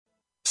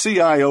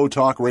CIO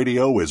Talk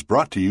Radio is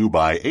brought to you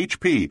by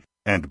HP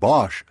and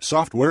Bosch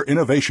Software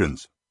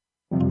Innovations.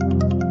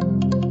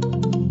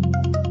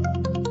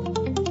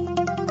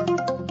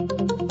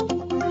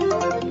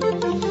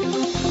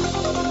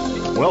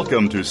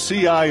 Welcome to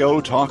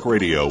CIO Talk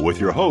Radio with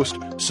your host,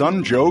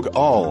 Sanjog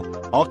Aul.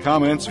 All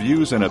comments,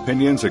 views, and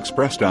opinions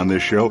expressed on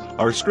this show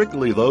are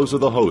strictly those of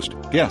the host,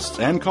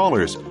 guests, and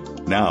callers.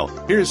 Now,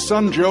 here's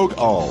Sanjog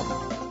Aul.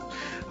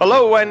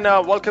 Hello and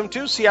welcome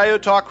to CIO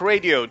Talk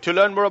Radio. To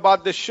learn more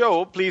about this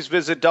show, please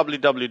visit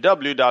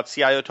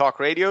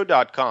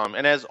www.ciotalkradio.com.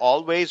 And as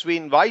always, we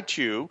invite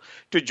you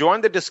to join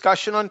the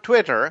discussion on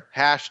Twitter,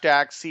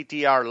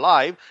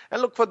 #CTRLive,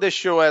 and look for this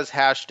show as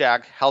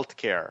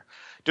 #healthcare.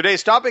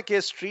 Today's topic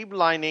is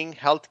streamlining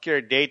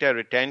healthcare data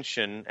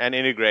retention and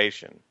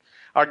integration.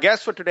 Our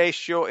guest for today's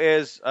show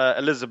is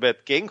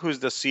Elizabeth King, who's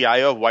the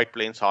CIO of White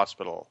Plains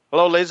Hospital.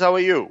 Hello, Liz. How are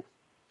you?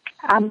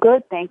 I'm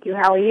good, thank you.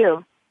 How are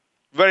you?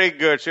 Very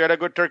good. So you had a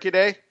good turkey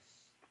day?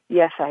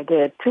 Yes, I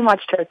did. Too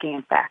much turkey,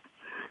 in fact.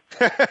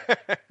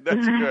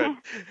 That's good.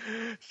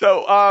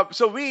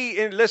 So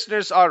we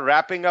listeners are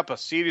wrapping up a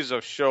series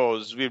of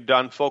shows we've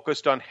done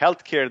focused on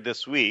healthcare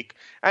this week.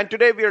 And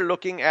today we are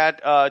looking at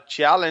a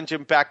challenge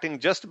impacting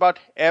just about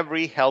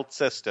every health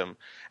system.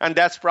 And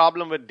that's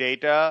problem with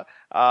data,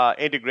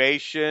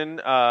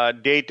 integration,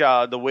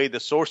 data, the way the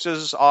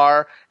sources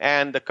are,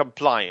 and the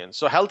compliance.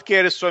 So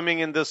healthcare is swimming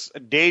in this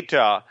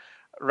data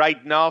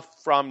right now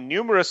from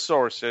numerous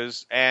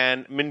sources,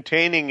 and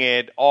maintaining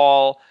it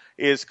all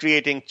is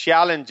creating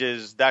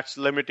challenges that's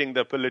limiting the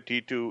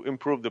ability to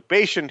improve the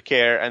patient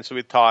care. And so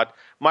we thought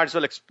might as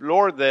well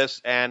explore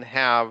this and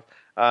have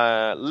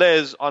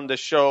Liz on the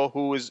show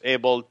who's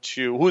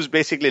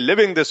basically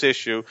living this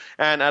issue.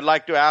 And I'd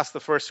like to ask the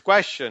first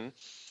question.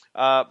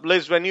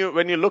 Liz, when you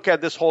look at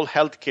this whole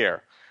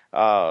healthcare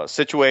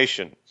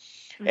situation,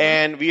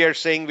 and we are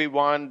saying we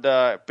want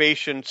the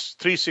patient's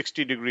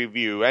 360-degree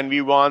view, and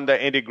we want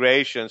the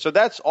integration. So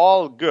that's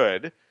all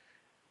good.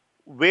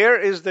 Where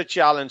is the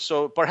challenge?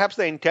 So perhaps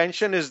the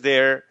intention is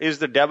there. Is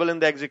the devil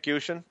in the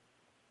execution?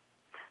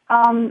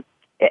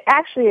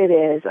 Actually, it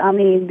is. I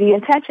mean, the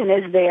intention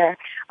is there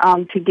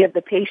to give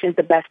the patient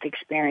the best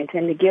experience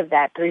and to give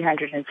that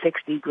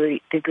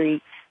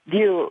 360-degree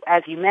view.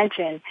 As you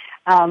mentioned,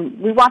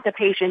 we want the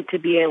patient to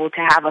be able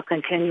to have a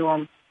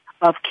continuum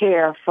of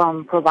care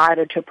from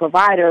provider to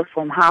provider,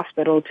 from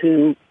hospital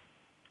to,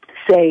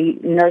 say,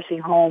 nursing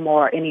home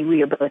or any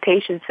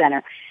rehabilitation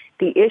center.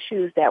 The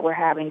issues that we're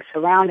having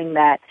surrounding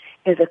that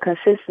is a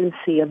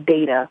consistency of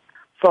data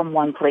from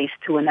one place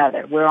to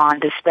another. We're on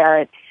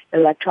disparate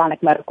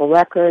electronic medical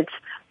records.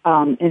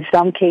 In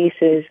some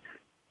cases,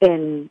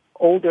 in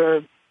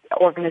older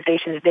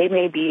organizations, they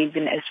may be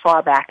even as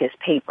far back as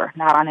paper,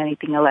 not on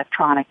anything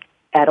electronic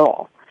at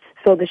all.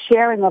 So the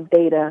sharing of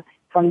data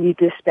from these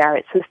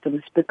disparate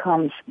systems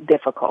becomes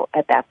difficult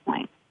at that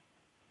point.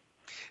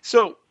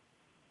 So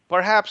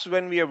perhaps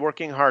when we are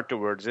working hard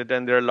towards it,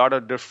 and there are a lot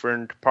of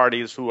different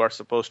parties who are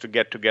supposed to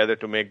get together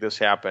to make this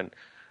happen,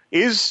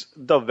 is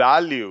the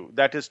value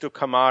that is to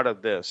come out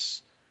of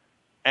this,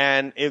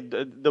 and if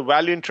the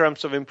value in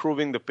terms of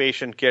improving the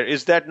patient care,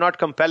 is that not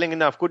compelling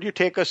enough? Could you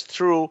take us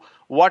through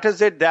what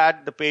is it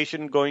that the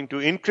patient going to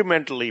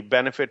incrementally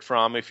benefit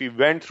from if we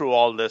went through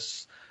all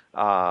this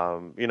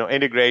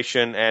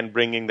integration and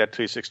bringing that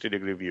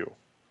 360-degree view?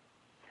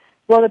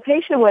 Well, the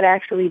patient would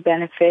actually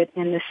benefit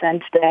in the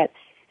sense that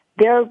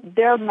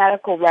their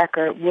medical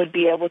record would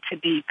be able to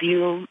be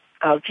viewed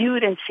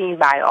and seen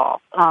by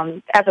all,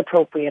 as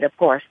appropriate, of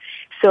course.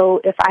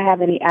 So if I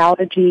have any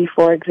allergy,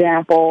 for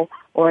example,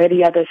 or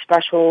any other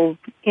special,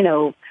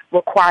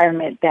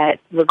 requirement that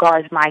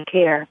regards my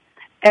care,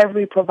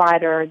 every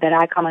provider that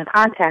I come in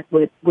contact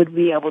with would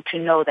be able to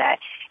know that.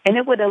 And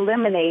it would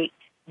eliminate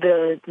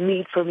the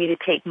need for me to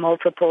take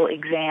multiple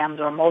exams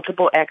or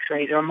multiple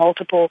x-rays or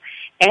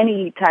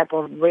any type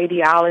of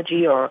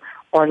radiology or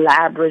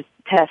lab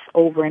tests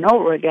over and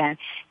over again.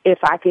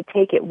 If I could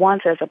take it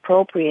once as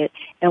appropriate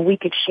and we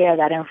could share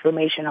that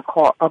information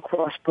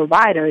across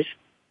providers,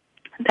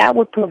 that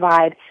would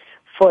provide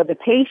for the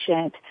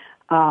patient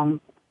a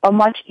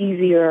much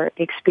easier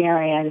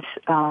experience,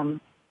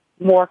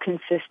 more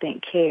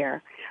consistent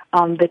care.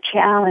 The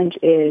challenge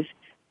is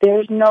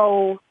there's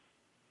no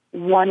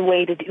one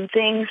way to do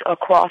things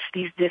across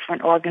these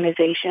different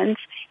organizations,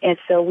 and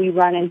so we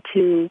run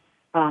into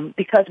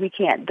because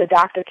the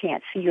doctor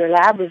can't see your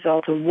lab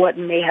results or what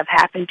may have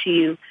happened to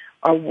you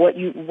or what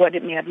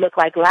it may have looked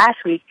like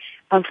last week.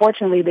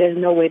 Unfortunately, there's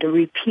no way to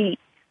repeat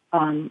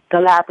the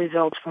lab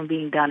results from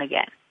being done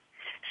again.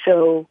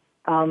 So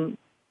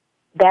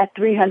that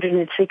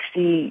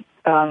 360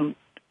 the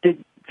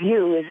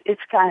view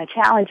it's kind of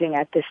challenging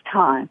at this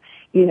time.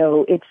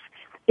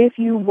 If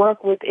you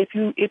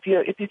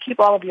keep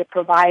all of your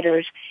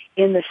providers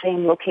in the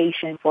same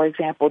location, for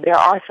example, there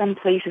are some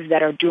places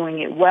that are doing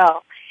it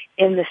well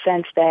in the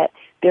sense that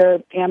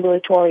they're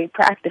ambulatory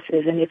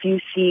practices. And if you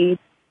see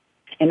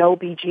an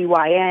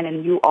OBGYN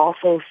and you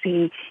also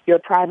see your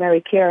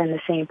primary care in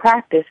the same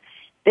practice,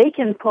 they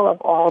can pull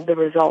up all of the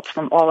results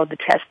from all of the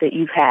tests that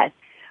you've had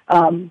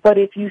But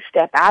if you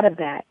step out of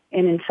that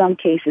and in some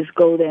cases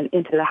go then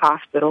into the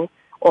hospital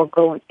or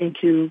go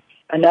into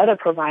another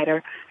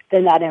provider,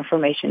 then that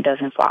information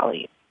doesn't follow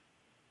you.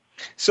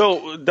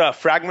 So the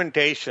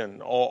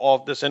fragmentation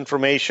of this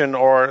information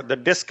or the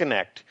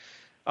disconnect,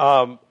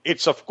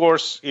 it's of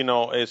course,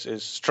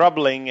 is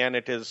troubling, and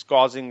it is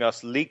causing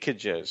us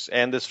leakages.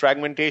 And this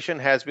fragmentation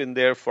has been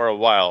there for a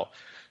while.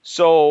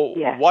 So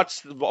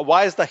Yes.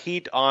 why is the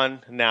heat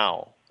on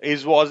now?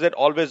 Was it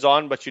always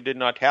on, but you did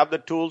not have the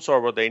tools,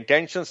 or were the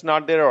intentions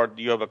not there, or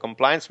do you have a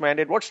compliance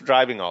mandate? What's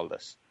driving all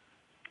this?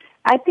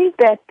 I think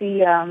that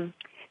the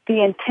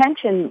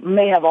intention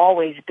may have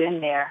always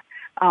been there,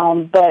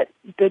 but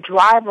the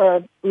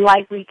driver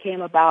likely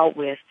came about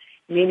with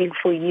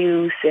meaningful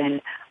use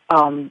and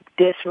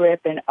DSRIP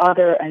and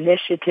other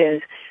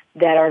initiatives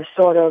that are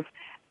sort of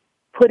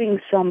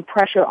putting some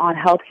pressure on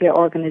healthcare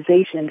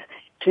organizations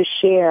to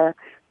share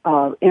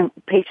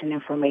patient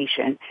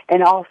information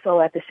and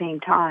also at the same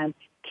time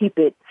keep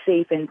it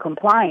safe and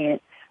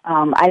compliant.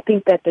 I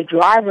think that the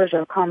drivers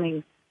are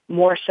coming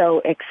more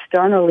so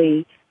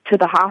externally to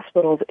the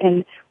hospitals,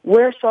 and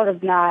we're sort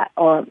of not,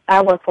 or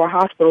I work for a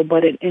hospital,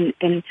 but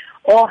in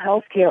all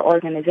healthcare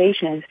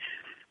organizations,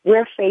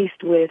 we're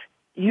faced with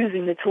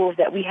using the tools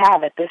that we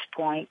have at this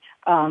point,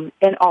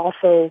 and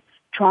also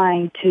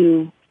trying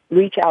to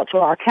reach out to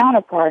our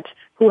counterparts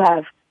who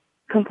have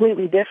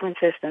completely different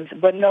systems,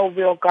 but no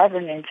real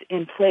governance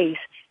in place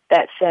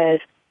that says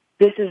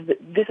this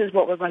is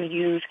what we're going to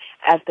use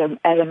as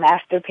a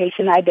master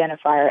patient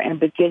identifier and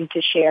begin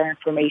to share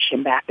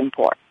information back and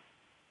forth.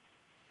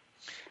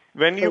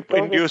 When you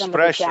induce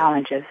pressure,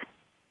 challenges.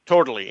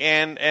 Totally,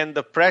 and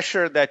the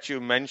pressure that you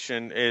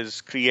mentioned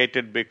is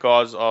created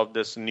because of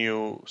this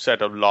new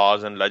set of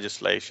laws and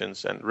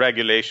legislations and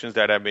regulations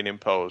that have been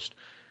imposed.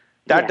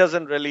 That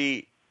doesn't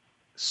really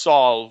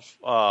solve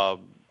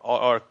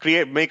or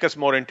make us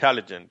more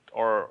intelligent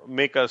or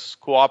make us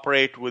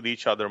cooperate with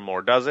each other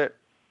more, does it?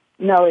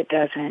 No, it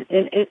doesn't.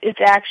 It's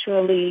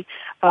actually,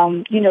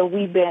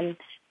 we've been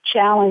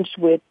challenged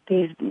with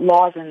these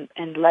laws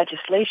and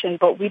legislation,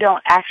 but we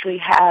don't actually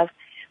have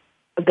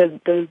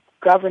the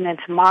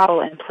governance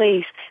model in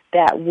place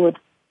that would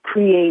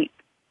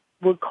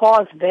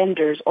cause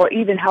vendors or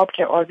even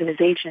healthcare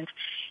organizations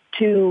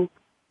to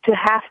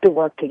have to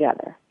work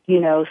together.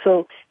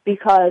 So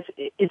because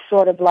it's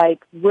sort of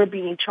like we're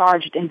being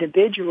charged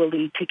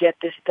individually to get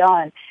this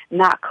done,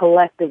 not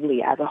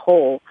collectively as a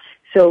whole.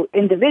 So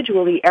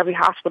individually, every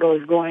hospital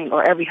is going,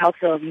 or every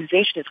healthcare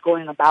organization is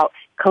going about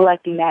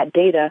collecting that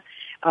data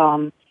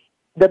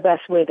the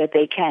best way that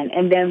they can.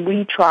 And then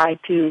we try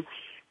to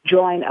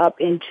join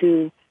up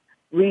into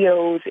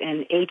RIOs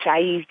and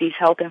HIEs, these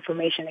health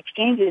information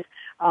exchanges,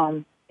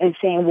 and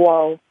saying,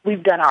 well,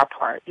 we've done our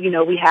part.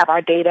 We have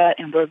our data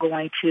and we're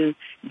going to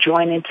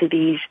join into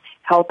these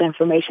health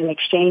information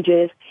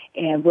exchanges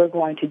and we're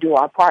going to do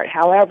our part.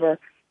 However,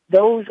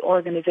 those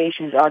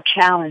organizations are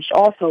challenged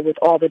also with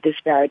all the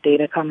disparate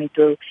data coming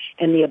through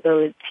and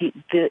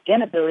the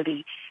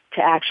inability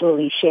to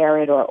actually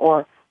share it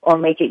or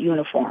make it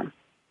uniform.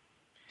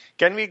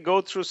 Can we go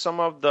through some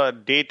of the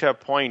data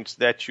points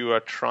that you are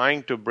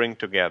trying to bring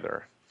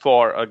together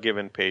for a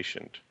given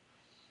patient?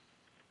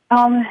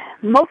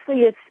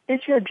 Mostly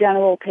it's your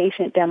general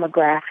patient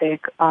demographic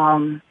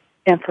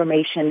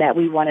information that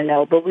we want to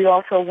know, but we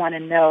also want to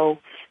know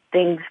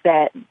things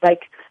that,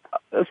 like,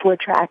 if we're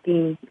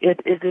tracking,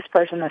 is this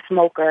person a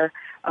smoker?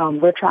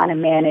 We're trying to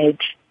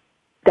manage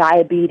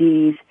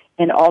diabetes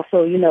and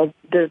also,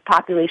 the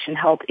population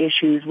health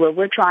issues where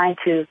we're trying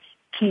to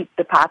keep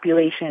the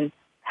population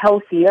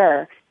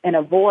healthier and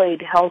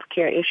avoid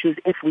healthcare issues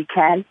if we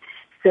can.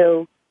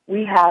 So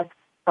we have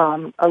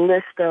a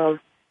list of,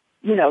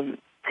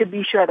 to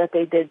be sure that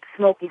they did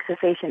smoking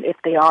cessation if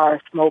they are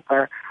a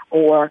smoker,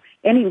 or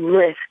any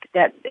risk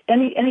that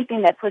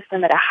anything that puts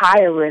them at a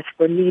higher risk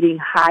for needing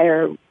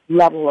higher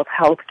level of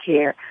health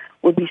care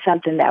would be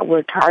something that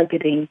we're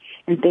targeting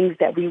and things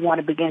that we want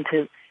to begin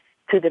to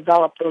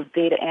develop those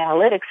data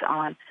analytics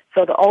on.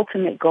 So the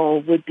ultimate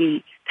goal would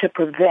be to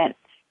prevent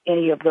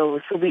any of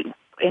those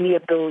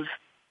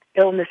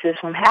illnesses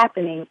from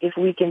happening if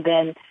we can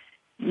then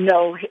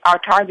know our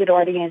target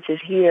audience is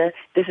here,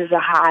 this is a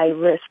high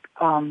risk,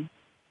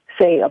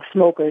 say, of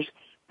smokers,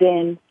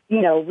 then,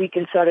 we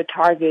can sort of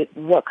target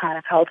what kind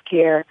of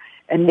healthcare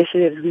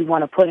initiatives we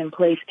want to put in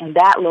place in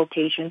that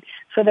location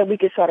so that we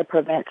can sort of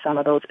prevent some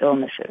of those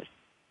illnesses.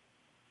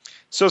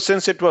 So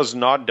since it was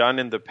not done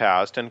in the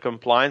past and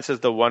compliance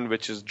is the one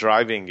which is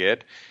driving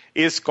it,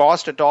 is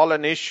cost at all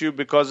an issue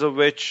because of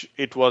which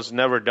it was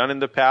never done in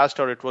the past,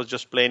 or it was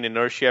just plain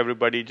inertia,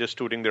 everybody just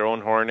tooting their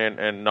own horn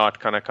and not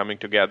kind of coming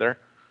together?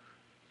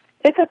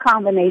 It's a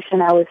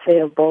combination, I would say,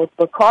 of both,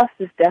 but cost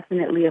is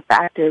definitely a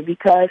factor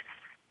because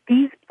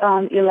these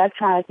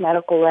electronic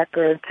medical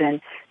records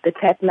and the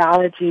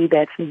technology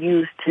that's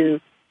used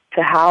to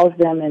house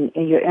them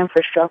in your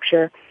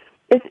infrastructure,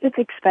 it's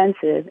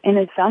expensive. And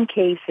in some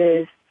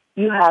cases,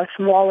 you have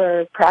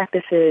smaller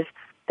practices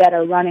that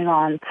are running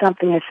on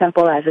something as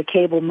simple as a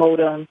cable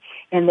modem,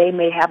 and they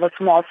may have a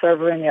small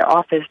server in their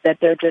office that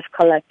they're just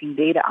collecting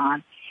data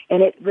on.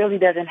 And it really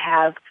doesn't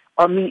have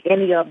or meet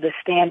any of the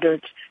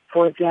standards,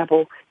 for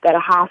example, that a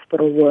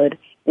hospital would,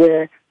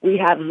 where we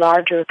have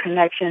larger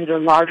connections or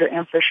larger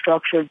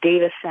infrastructure,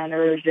 data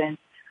centers,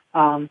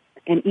 and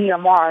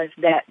EMRs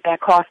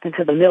that cost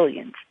into the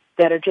millions,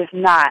 that are just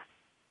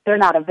they're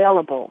not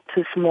available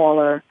to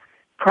smaller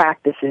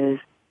practices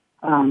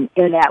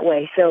in that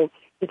way. So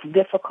it's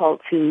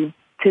difficult to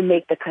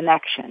make the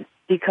connection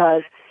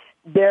because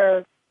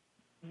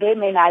they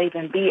may not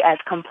even be as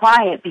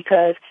compliant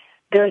because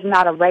there's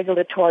not a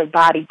regulatory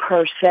body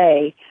per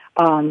se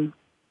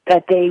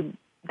that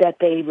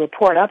they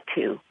report up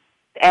to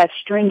as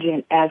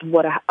stringent as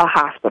what a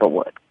hospital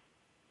would.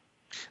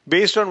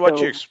 Based on what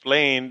you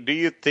explained, do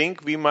you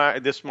think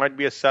this might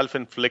be a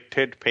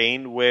self-inflicted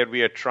pain where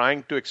we are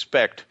trying to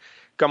expect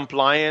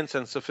compliance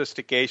and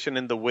sophistication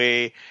in the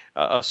way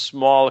a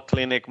small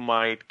clinic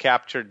might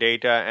capture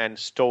data and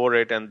store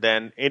it and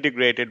then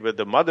integrate it with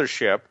the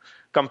mothership,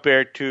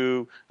 compared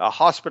to a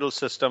hospital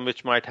system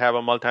which might have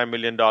a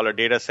multi-million-dollar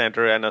data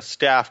center and a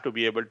staff to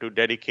be able to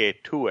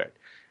dedicate to it?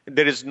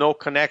 There is no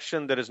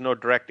connection. There is no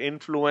direct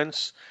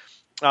influence.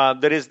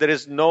 There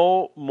is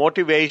no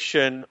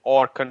motivation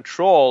or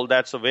control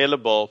that's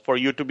available for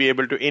you to be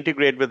able to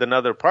integrate with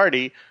another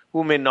party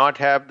who may not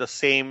have the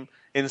same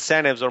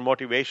incentives or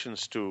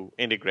motivations to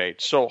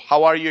integrate. So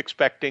how are you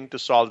expecting to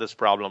solve this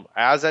problem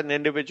as an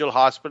individual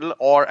hospital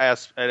or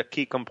as a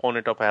key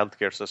component of a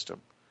healthcare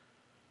system?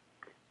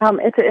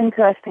 It's an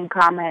interesting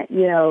comment,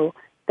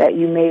 that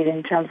you made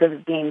in terms of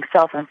it being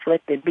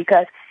self-inflicted,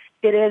 because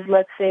it is,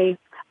 let's say,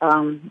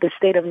 the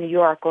state of New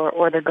York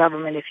or the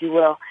government, if you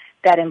will,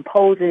 that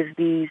imposes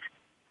these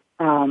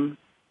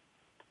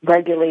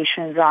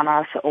regulations on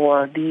us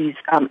or these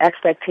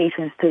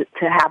expectations to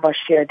have us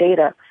share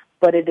data.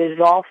 But it is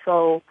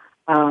also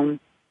the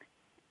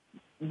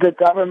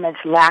government's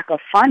lack of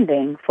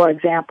funding, for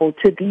example,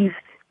 to these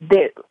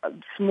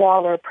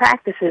smaller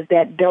practices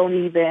that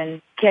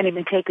can't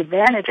even take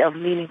advantage of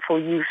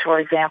meaningful use, for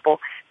example,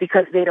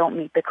 because they don't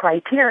meet the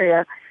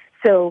criteria.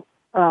 So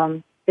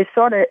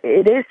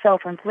it is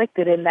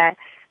self-inflicted in that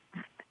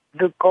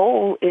the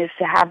goal is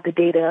to have the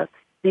data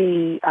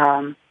be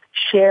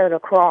shared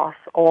across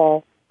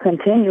all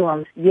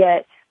continuums,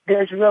 yet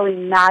there's really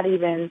not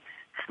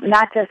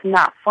just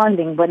not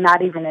funding, but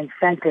not even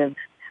incentives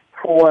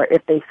for,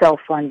 if they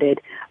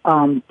self-funded,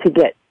 to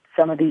get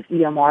some of these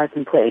EMRs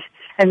in place.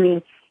 I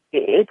mean,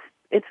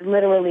 it's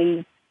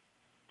literally,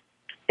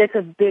 it's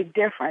a big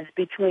difference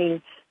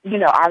between,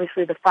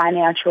 obviously the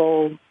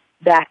financial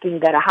backing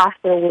that a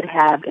hospital would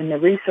have and the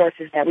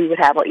resources that we would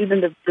have, or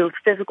even the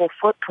physical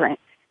footprint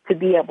to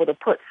be able to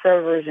put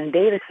servers and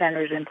data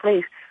centers in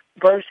place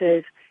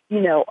versus,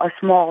 a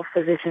small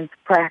physician's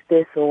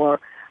practice or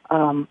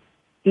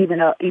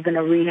even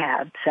a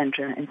rehab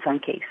center in some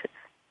cases.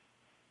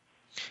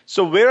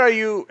 So where are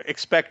you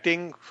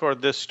expecting for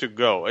this to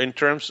go in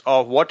terms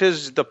of what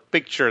is the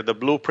picture, the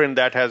blueprint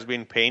that has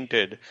been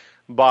painted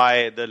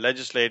by the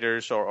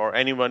legislators or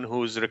anyone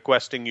who's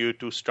requesting you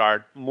to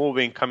start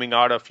coming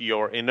out of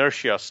your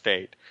inertia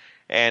state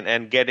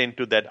and get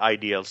into that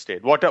ideal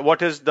state?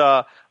 What is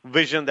the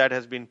vision that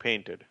has been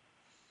painted?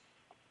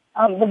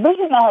 The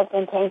vision that has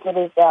been painted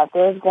is that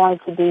there's going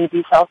to be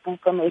these health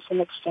information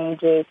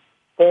exchanges.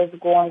 There's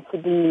going to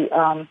be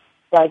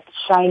like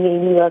shiny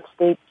New York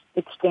State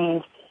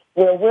exchange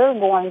where we're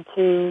going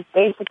to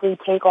basically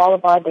take all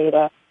of our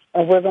data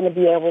and we're going to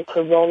be able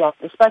to roll up,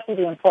 especially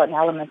the important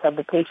elements of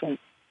the patient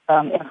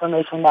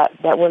information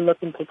that we're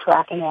looking to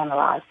track and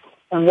analyze,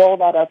 and roll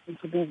that up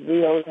into these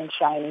reels and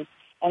shiny,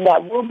 and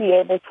that we'll be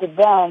able to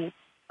then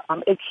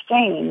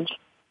exchange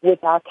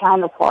with our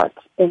counterparts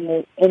in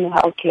the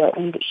healthcare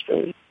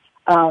industry.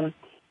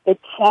 The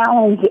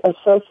challenge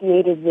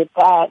associated with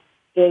that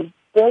is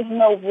there's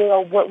no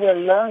real, what we're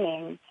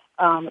learning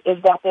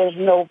is that there's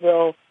no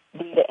real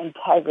data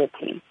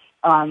integrity.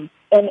 And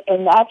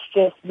that's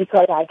just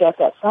because I guess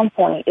at some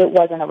point it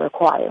wasn't a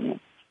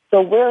requirement.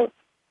 So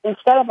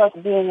instead of us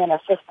being in a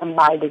system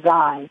by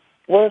design,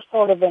 we're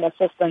sort of in a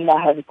system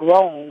that has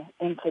grown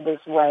into this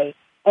way,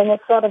 and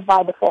it's sort of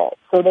by default.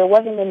 So there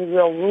wasn't any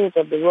real rules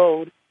of the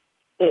road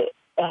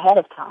ahead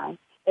of time,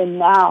 and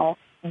now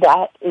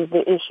that is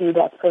the issue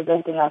that's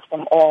preventing us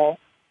from all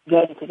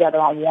getting together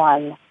on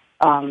one,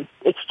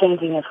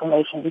 exchanging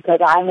information, because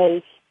I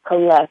may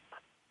collect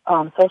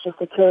Social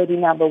Security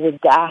number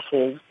with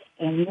dashes,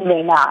 and you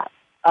may not,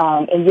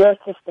 and your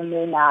system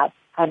may not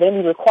have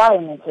any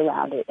requirements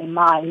around it, and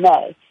mine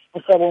may.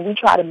 And so when we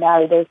try to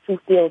marry those two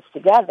fields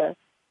together,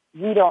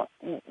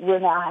 we're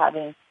now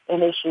having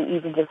an issue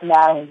even just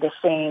marrying the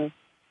same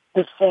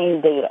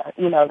data,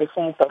 the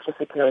same Social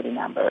Security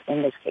number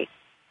in this case.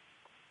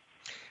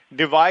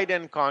 Divide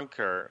and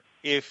conquer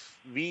if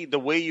the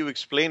way you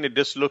explained it,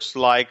 this looks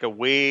like a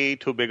way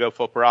too big of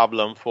a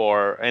problem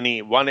for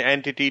any one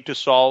entity to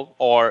solve,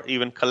 or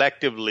even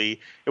collectively.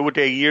 It would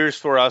take years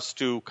for us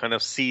to kind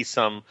of see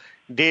some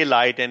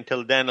daylight.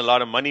 Until then, a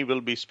lot of money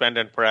will be spent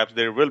and perhaps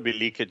there will be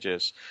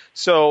leakages.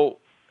 So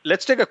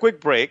let's take a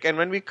quick break. And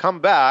when we come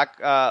back,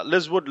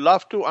 Liz would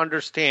love to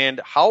understand,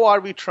 how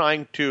are we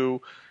trying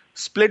to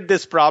split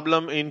this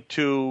problem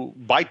into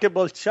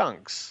biteable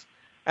chunks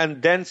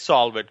and then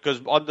solve it? Because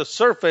on the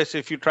surface,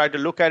 if you try to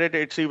look at it,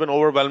 it's even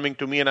overwhelming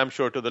to me, and I'm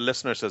sure to the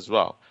listeners as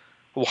well.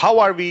 How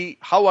are we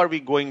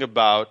going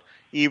about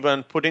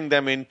even putting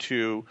them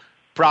into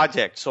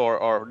projects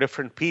or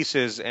different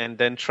pieces and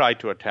then try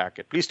to attack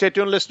it? Please stay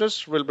tuned,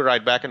 listeners. We'll be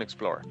right back and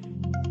explore.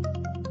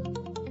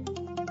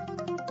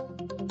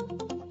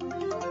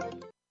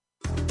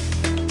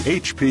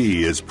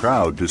 HP is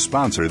proud to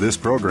sponsor this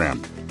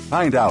program.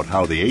 Find out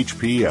how the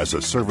HP as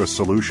a service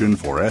solution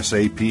for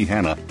SAP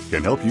HANA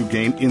can help you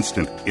gain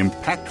instant,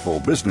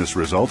 impactful business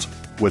results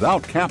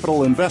without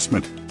capital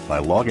investment by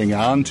logging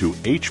on to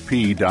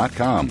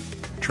hp.com.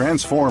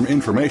 Transform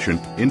information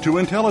into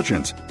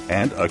intelligence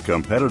and a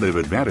competitive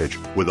advantage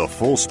with a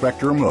full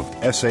spectrum of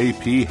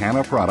SAP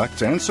HANA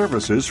products and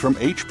services from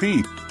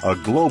HP, a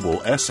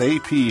global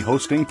SAP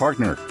hosting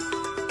partner.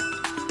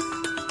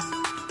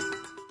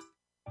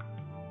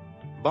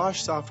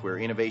 Bosch Software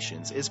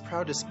Innovations is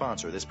proud to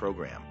sponsor this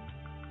program.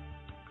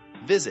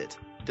 Visit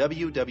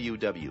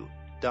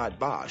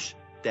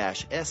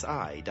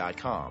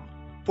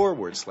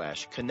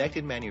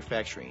www.bosch-si.com/connected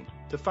manufacturing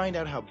to find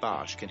out how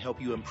Bosch can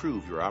help you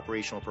improve your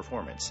operational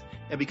performance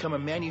and become a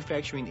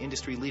manufacturing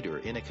industry leader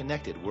in a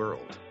connected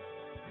world.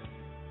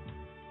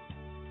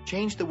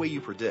 Change the way you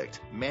predict,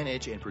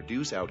 manage, and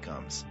produce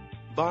outcomes.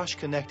 Bosch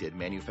Connected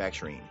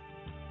Manufacturing.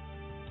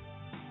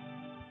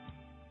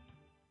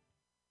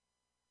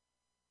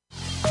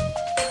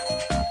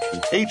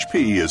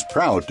 HP is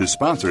proud to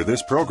sponsor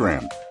this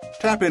program.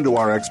 Tap into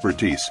our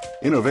expertise,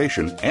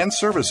 innovation, and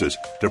services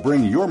to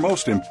bring your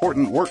most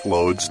important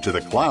workloads to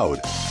the cloud.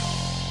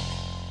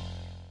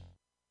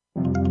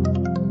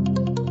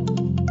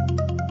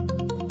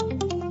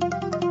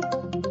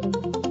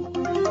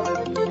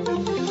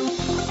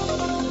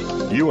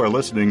 You are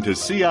listening to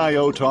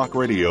CIO Talk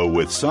Radio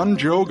with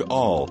Sanjog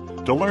Aul.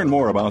 To learn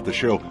more about the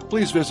show,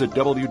 please visit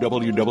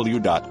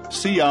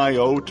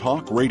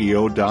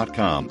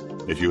www.ciotalkradio.com.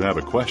 If you have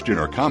a question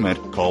or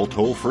comment, call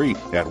toll-free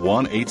at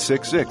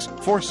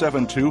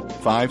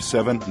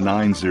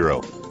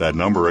 1-866-472-5790. That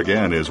number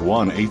again is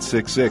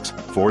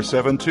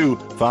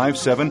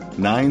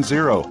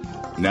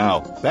 1-866-472-5790. Now,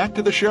 back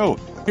to the show.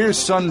 Here's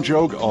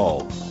Sanjog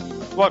Aul.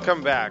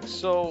 Welcome back.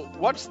 So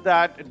what's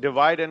that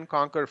divide and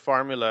conquer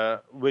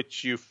formula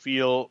which you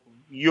feel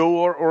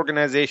your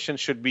organization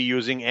should be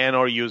using and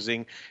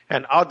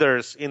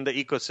others in the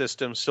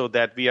ecosystem, so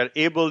that we are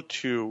able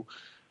to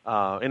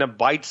in a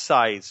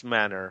bite-sized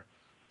manner,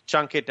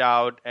 chunk it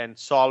out and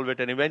solve it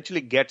and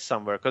eventually get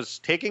somewhere? Because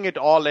taking it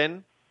all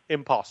in,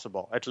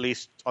 impossible, at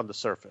least on the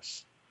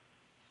surface.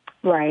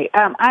 Right.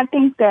 I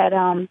think that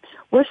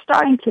we're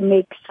starting to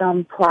make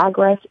some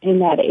progress in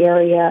that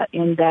area,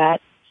 in that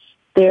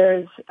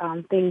there's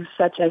things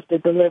such as the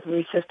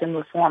Delivery System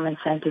Reform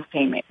Incentive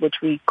Payment,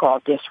 which we call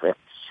DSRIP.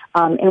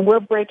 And we're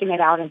breaking it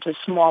out into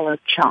smaller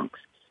chunks.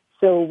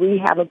 So we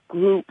have a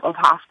group of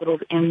hospitals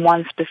in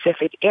one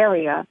specific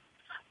area.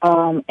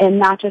 And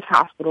not just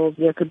hospitals.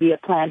 There could be a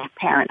Planned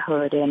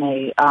Parenthood and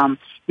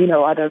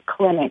other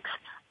clinics,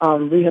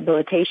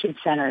 rehabilitation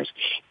centers.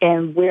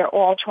 And we're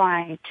all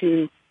trying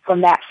to,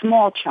 from that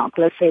small chunk,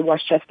 let's say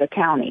Westchester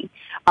County,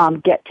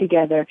 get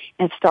together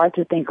and start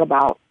to think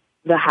about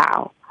the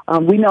how.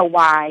 We know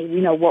why, we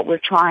know what we're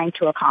trying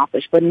to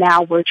accomplish, but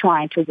now we're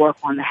trying to work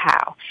on the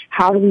how.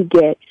 How do we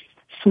get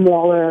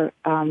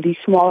these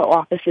smaller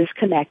offices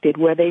connected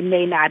where they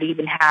may not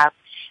even have,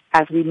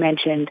 as we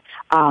mentioned,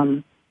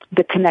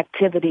 the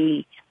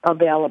connectivity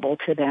available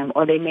to them,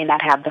 or they may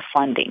not have the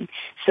funding.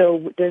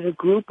 So there's a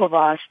group of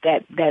us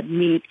that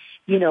meet,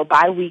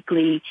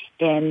 biweekly,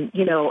 and,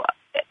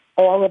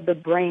 all of the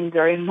brains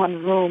are in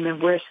one room,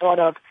 and we're sort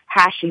of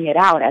hashing it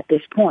out at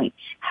this point.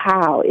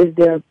 How is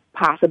there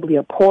possibly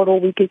a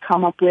portal we could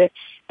come up with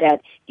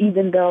that,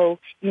 even though,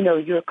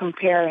 you're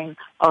comparing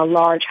a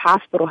large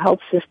hospital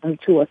health system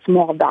to a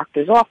small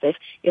doctor's office,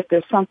 if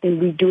there's something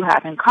we do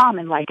have in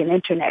common, like an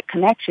internet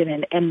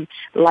connection and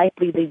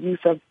likely the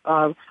use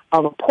of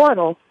a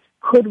portal,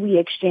 could we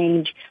use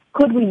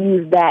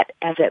that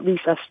as at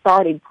least a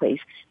starting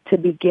place to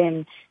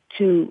begin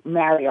to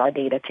marry our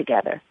data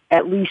together,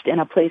 at least in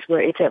a place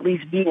where it's at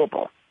least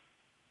viewable?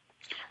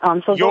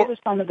 So those are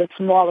some of the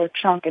smaller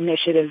chunk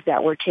initiatives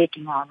that we're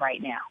taking on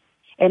right now.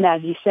 And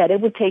as you said,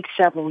 it would take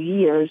several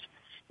years.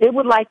 It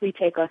would likely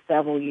take us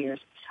several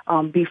years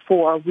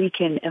before we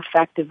can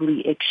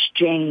effectively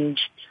exchange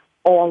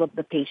all of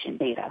the patient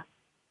data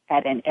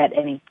at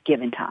any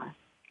given time.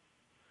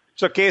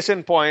 So, case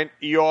in point,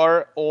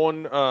 your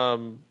own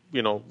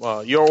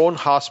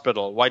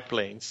hospital, White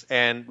Plains,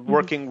 and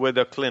working with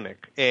a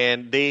clinic,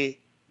 and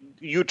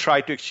you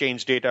try to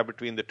exchange data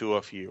between the two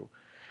of you.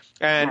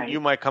 And you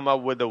might come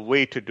up with a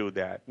way to do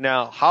that.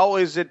 Now, how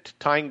is it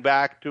tying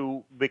back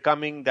to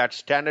becoming that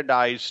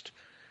standardized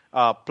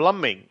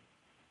plumbing,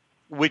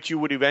 which you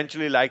would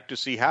eventually like to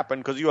see happen?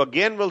 Because you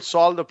again will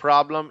solve the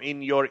problem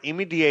with your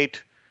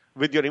immediate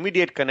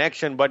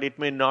connection, but it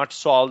may not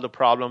solve the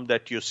problem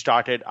that you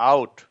started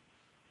out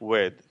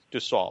with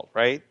to solve,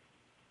 right?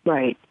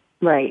 Right.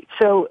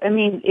 So, I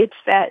mean, it's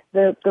that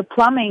the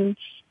plumbing,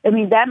 I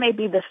mean, that may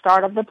be the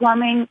start of the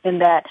plumbing,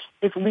 and that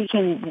if we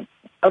can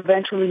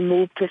eventually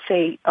move to,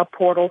 say, a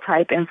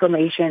portal-type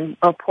information,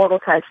 a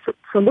portal-type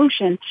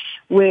solution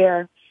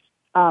where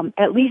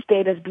at least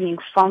data is being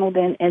funneled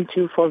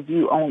into for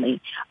view only.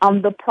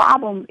 The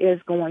problem is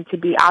going to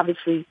be,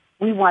 obviously,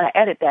 we want to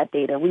edit that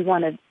data. We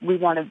want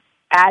to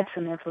add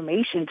some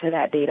information to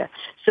that data.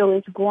 So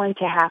it's going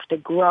to have to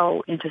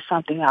grow into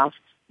something else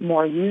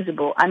more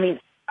usable. I mean,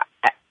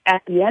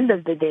 at the end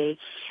of the day,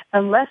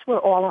 unless we're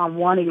all on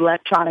one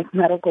electronic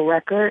medical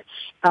record,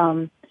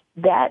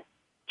 that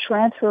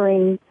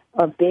transferring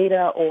of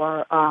data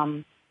or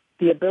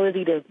the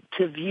ability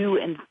to view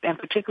and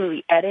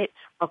particularly edit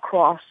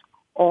across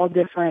all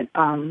different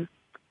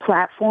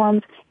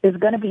platforms is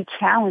going to be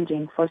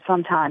challenging for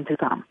some time to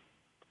come.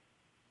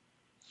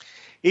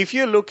 If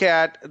you look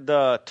at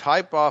the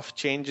type of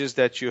changes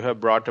that you have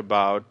brought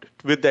about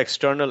with the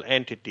external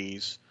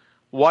entities,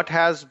 what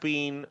has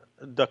been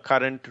the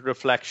current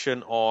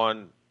reflection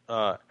on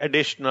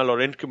additional or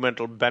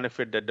incremental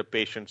benefit that the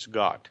patients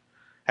got?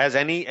 Has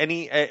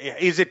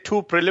is it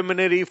too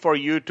preliminary for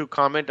you to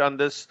comment on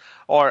this,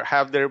 or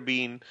have there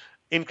been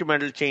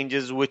incremental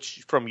changes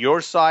which from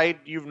your side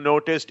you've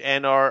noticed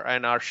and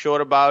are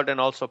sure about, and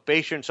also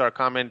patients are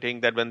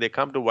commenting that when they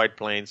come to White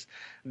Plains,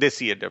 they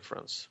see a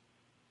difference?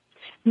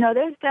 No,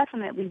 there's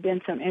definitely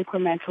been some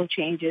incremental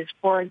changes.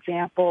 For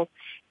example,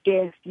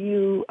 if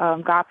you,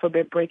 God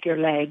forbid, break your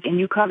leg and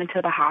you come into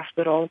the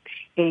hospital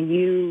and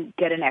you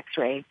get an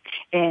X-ray,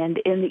 and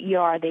in the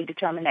ER they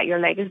determine that your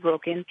leg is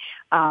broken,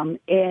 and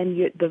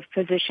the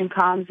physician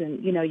comes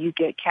and you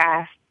get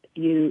cast,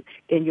 you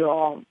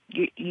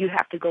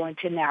have to go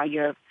into now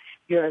your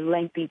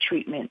lengthy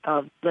treatment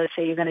of, let's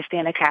say you're going to stay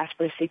in a cast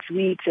for 6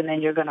 weeks, and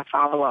then you're going to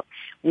follow up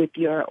with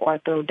your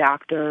ortho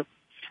doctor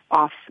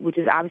which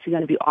is obviously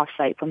going to be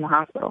off-site from the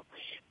hospital.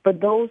 For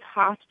those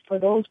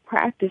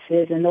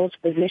practices and those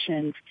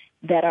physicians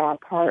that are a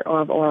part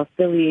of or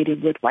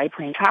affiliated with White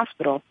Plains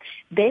Hospital,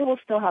 they will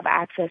still have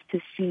access to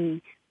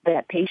see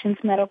that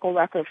patient's medical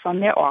record from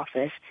their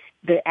office,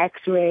 the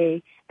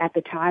X-ray at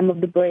the time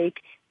of the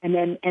break,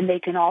 and they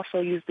can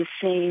also use the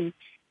same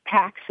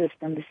PAC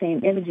system, the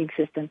same imaging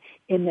system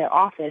in their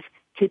office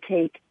to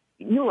take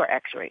newer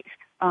X-rays.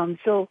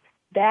 So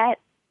that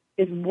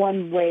is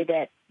one way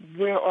that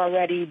we're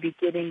already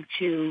beginning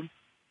to,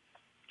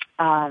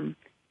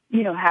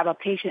 have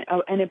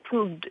an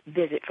improved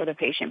visit for the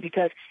patient,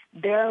 because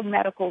their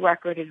medical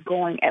record is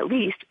going, at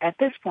least at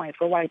this point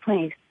for White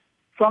Plains,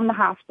 from the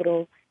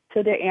hospital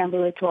to their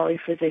ambulatory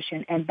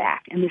physician and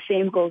back. And the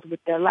same goes with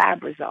their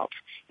lab results.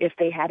 If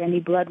they had any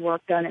blood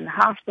work done in the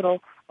hospital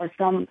or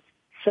some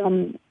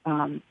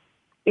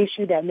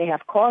issue that may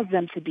have caused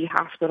them to be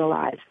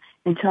hospitalized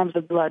in terms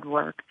of blood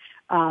work,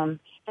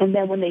 and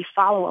then when they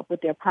follow up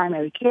with their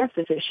primary care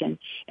physician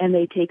and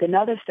they take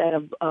another set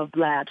of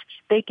labs,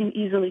 they can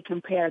easily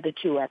compare the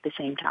two at the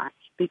same time,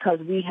 because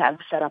we have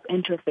set up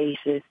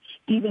interfaces.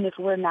 Even if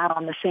we're not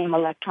on the same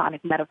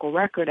electronic medical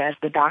record as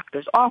the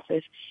doctor's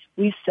office,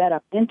 we've set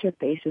up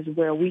interfaces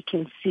where we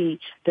can see,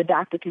 the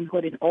doctor can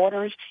put in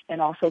orders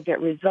and also get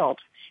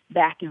results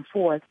back and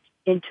forth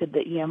into the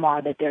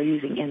EMR that they're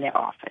using in their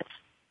office.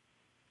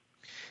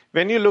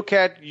 When you look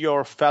at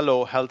your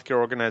fellow healthcare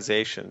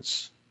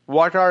organizations,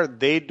 what are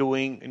they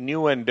doing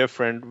new and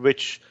different,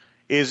 which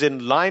is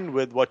in line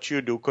with what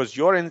you do? Because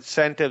your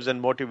incentives and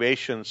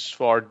motivations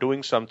for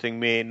doing something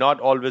may not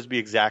always be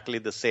exactly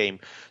the same.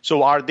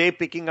 So are they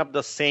picking up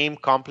the same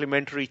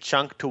complementary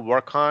chunk to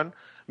work on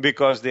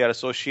because they are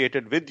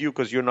associated with you,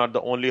 because you're not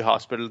the only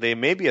hospital they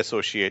may be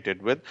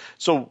associated with?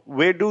 So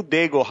where do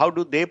they go? How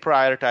do they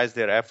prioritize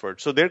their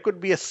efforts? So there could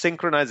be a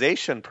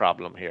synchronization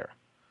problem here.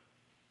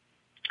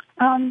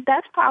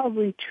 That's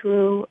probably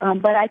true,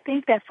 but I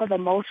think that for the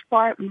most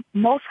part,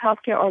 most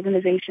healthcare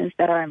organizations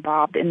that are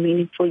involved in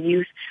meaningful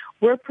use,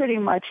 we're pretty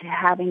much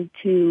having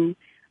to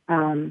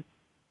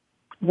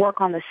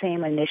work on the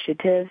same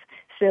initiatives.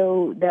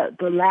 So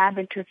the lab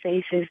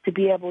interfaces, to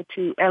be able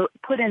to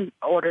put in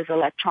orders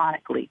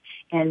electronically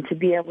and to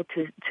be able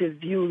to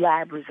view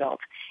lab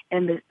results,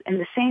 and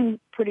the same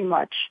pretty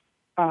much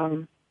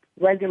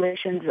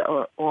regulations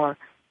or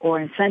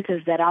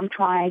incentives that I'm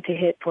trying to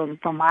hit from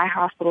my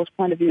hospital's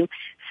point of view,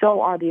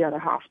 so are the other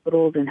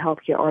hospitals and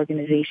healthcare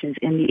organizations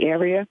in the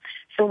area.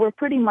 So we're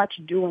pretty much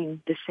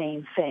doing the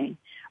same thing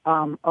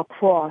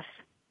across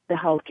the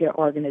healthcare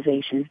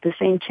organizations. The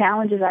same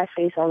challenges I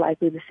face are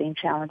likely the same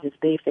challenges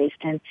they face,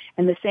 and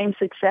the same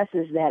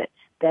successes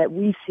that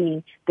we've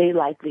seen, they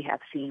likely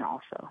have seen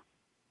also.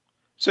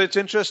 So it's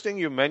interesting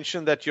you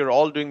mentioned that you're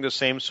all doing the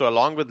same. So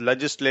along with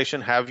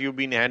legislation, have you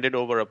been handed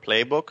over a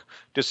playbook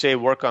to say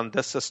work on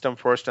this system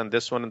first and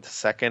this one in the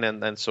second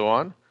and so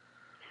on?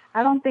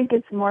 I don't think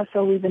it's more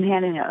so we've been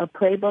handing a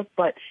playbook,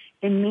 but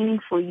in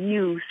meaningful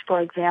use,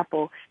 for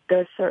example,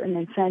 there are certain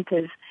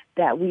incentives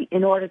that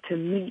in order to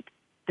meet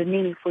the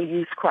meaningful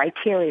use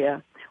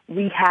criteria,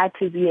 we had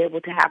to be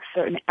able to have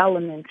certain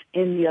elements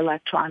in the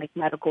electronic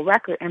medical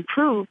record and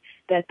prove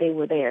that they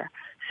were there.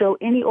 So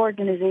any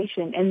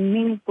organization, and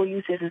meaningful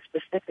use isn't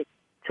specific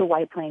to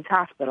White Plains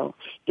Hospital.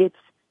 It's,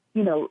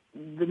 the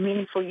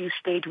meaningful use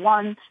stage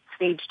 1,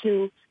 stage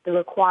 2, the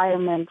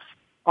requirements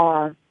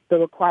are the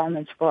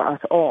requirements for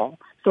us all.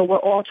 So we're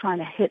all trying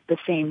to hit the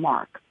same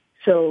mark.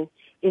 So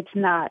it's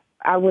not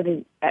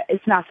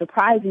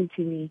surprising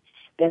to me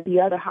that the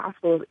other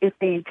hospitals, if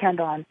they intend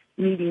on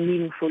meeting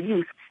meaningful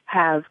use,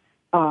 have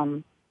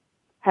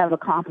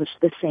accomplished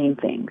the same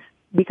things,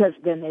 because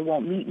then they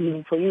won't meet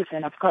meaningful use.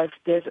 And of course,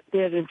 there's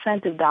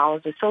incentive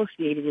dollars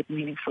associated with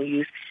meaningful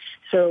use.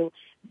 So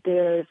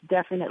there's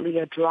definitely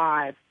a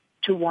drive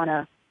to want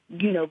to,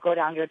 go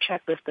down your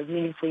checklist of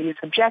meaningful use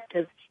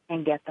objectives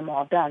and get them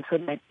all done so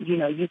that,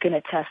 you can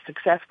attest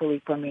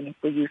successfully for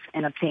meaningful use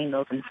and obtain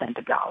those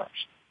incentive dollars.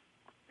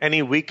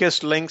 Any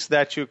weakest links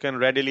that you can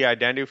readily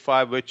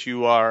identify which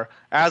you are,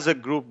 as a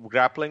group,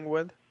 grappling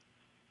with?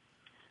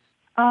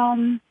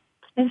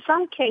 In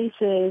some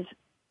cases,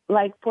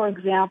 like, for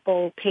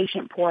example,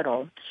 patient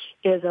portal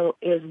is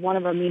one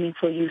of a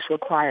meaningful use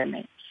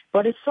requirements,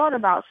 but it's sort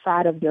of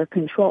outside of your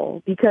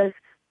control because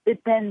it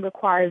then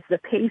requires the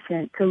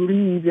patient to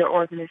leave your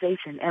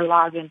organization and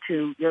log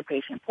into your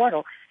patient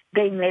portal.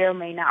 They may or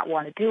may not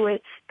want to do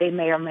it. They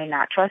may or may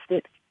not trust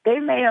it. They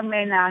may or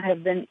may not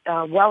have been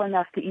well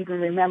enough to even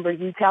remember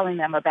you telling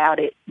them about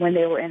it when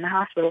they were in the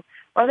hospital,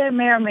 or there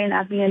may or may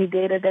not be any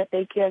data that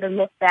they care to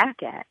look back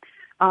at.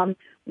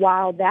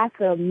 While that's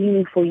a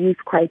meaningful use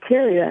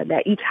criteria,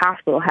 that each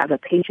hospital has a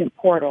patient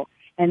portal,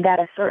 and that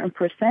a certain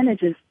percent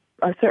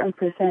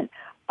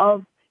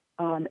of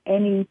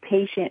any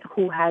patient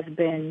who has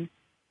been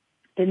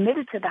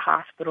admitted to the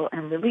hospital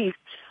and released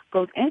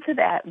goes into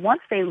that,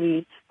 once they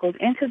leave, goes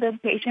into the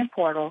patient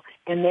portal,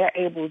 and they're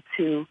able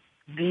to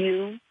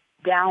view,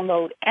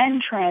 download,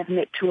 and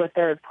transmit to a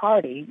third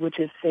party, which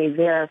is, say,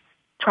 their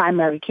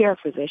primary care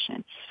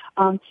physician.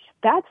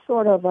 That's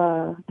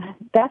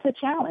that's a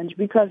challenge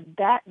because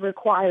that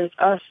requires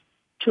us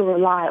to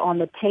rely on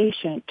the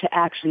patient to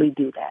actually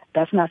do that.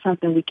 That's not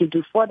something we can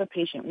do for the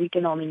patient. We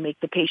can only make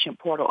the patient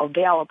portal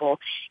available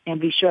and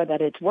be sure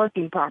that it's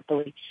working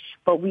properly,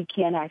 but we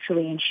can't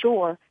actually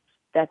ensure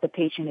that the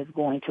patient is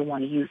going to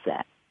want to use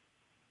that.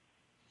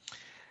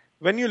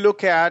 When you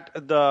look at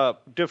the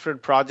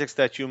different projects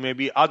that you may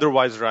be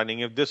otherwise running,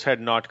 if this had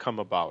not come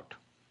about,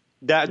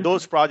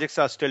 those projects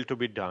are still to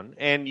be done.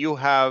 And you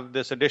have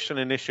this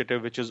additional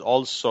initiative, which is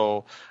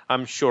also,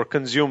 I'm sure,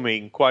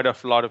 consuming quite a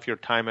lot of your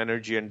time,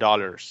 energy, and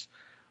dollars.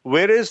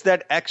 Where is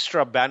that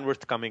extra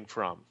bandwidth coming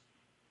from?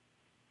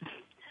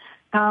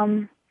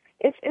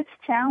 It's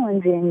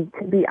challenging,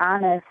 to be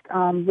honest.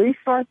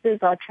 Resources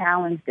are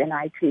challenged in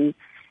IT,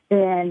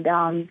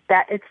 and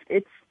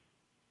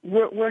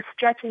we're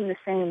stretching the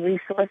same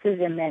resources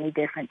in many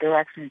different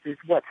directions is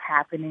what's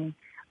happening,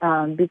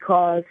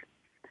 because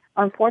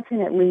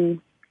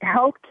unfortunately,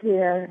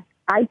 healthcare,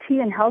 IT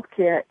and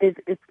healthcare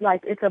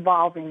it's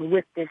evolving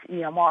with this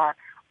EMR,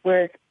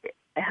 whereas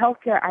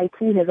healthcare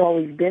IT has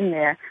always been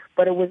there,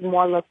 but it was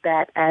more looked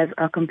at as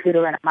a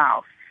computer and a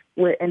mouse.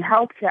 And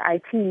healthcare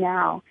IT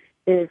now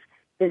is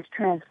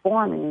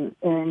transforming,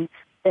 and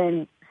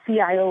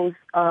CIOs,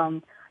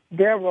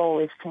 their role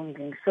is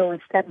changing. So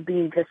instead of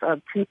being just a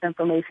chief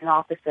information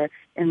officer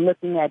and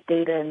looking at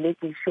data and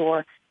making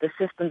sure the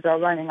systems are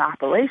running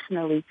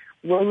operationally,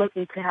 we're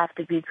looking to have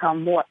to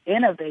become more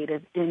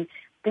innovative in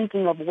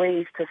thinking of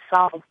ways to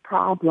solve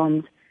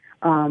problems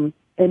and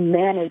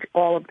manage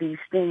all of these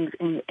things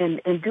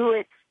and do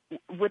it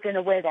within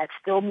a way that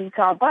still meets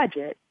our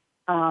budget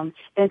and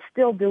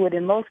still do it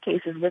in most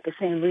cases with the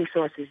same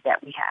resources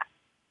that we have.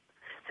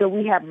 So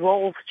we have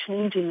roles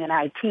changing in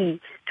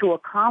IT to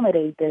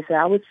accommodate this.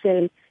 I would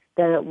say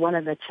that one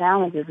of the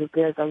challenges is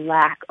there's a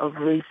lack of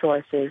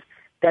resources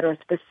that are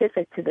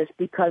specific to this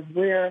because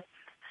we're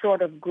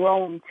sort of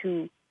grown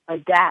to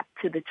adapt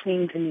to the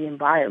change in the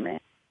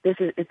environment.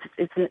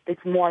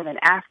 It's more of an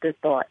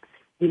afterthought.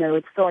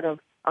 It's sort of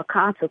a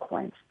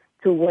consequence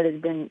to what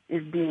is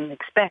being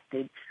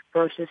expected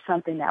versus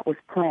something that was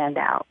planned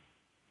out.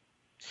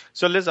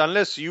 So Liz,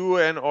 unless you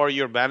or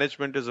your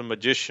management is a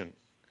magician,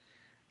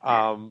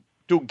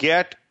 to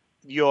get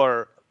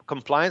your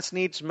compliance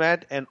needs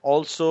met and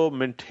also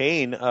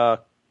maintain a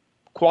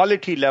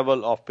quality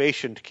level of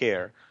patient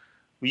care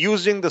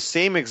using the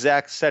same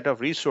exact set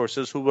of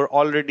resources who were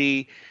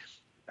already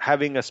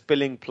having a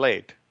spilling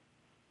plate.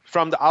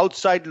 From the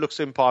outside looks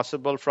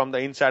impossible. From the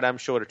inside, I'm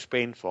sure it's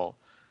painful.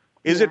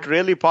 Is it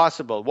really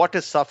possible? What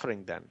is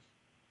suffering then?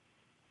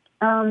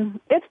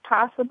 It's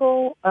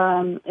possible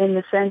in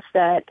the sense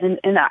that,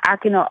 and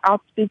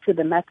I'll speak to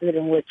the method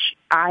in which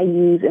I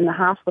use in the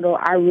hospital.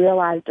 I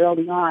realized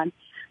early on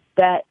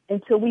that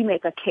until we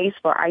make a case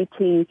for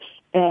IT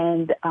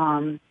and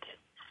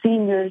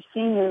senior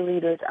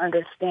leaders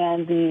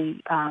understand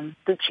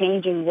the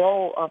changing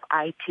role of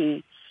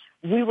IT,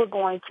 we were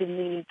going to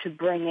need to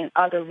bring in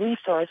other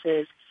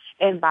resources.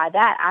 And by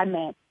that, I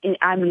mean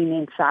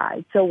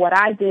inside. So what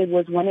I did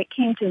was, when it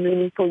came to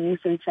meaningful use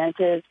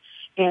incentives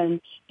and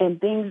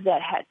things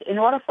that had, in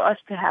order for us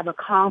to have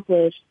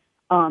accomplished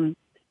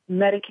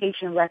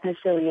medication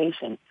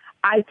reconciliation,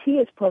 IT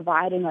is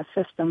providing a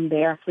system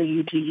there for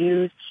you to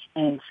use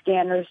and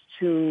scanners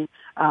to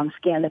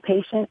scan the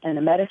patient and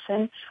the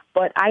medicine,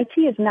 but IT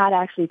is not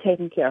actually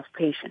taking care of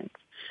patients.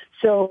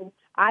 So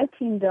I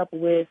teamed up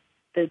with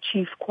the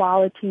chief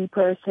quality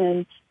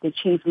person, the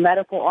chief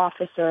medical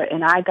officer,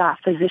 and I got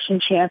physician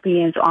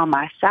champions on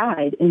my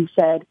side and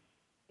said,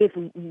 if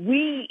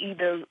we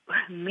either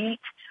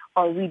meet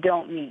or we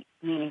don't meet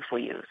meaningful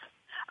use,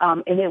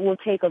 and it will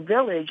take a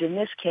village in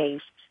this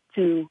case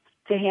to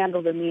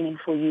handle the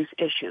meaningful use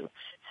issue.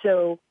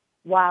 So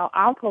while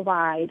I'll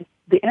provide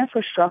the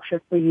infrastructure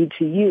for you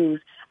to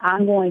use,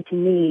 I'm going to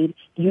need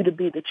you to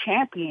be the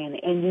champion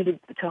and you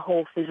to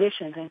hold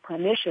physicians and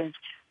clinicians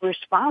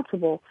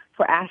responsible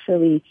for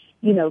actually,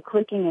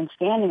 clicking and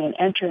scanning and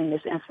entering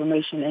this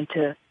information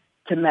into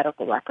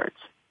medical records.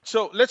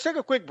 So let's take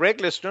a quick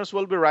break, listeners.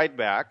 We'll be right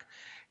back.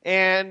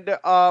 And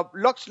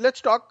let's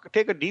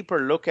take a deeper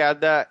look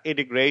at the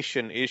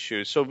integration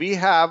issues. So we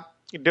have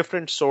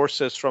different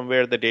sources from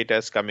where the data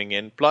is coming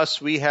in.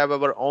 Plus, we have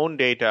our own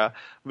data,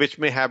 which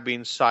may have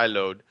been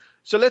siloed.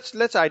 So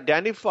let's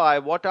identify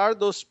what are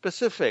those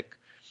specific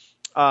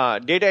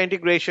data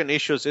integration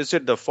issues. Is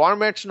it the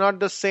format's not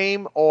the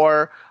same,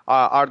 or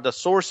are the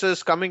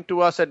sources coming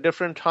to us at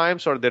different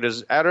times, or there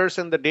is errors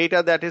in the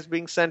data that is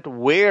being sent?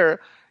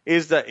 Where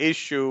is the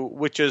issue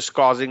which is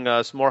causing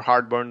us more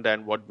heartburn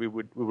than what we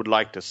would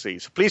like to see?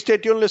 So please stay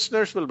tuned,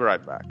 listeners. We'll be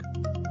right back.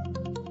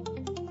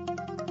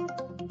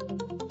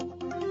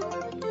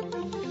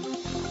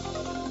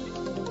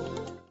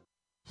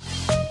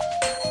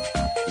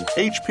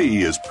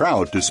 HP is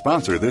proud to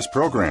sponsor this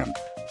program.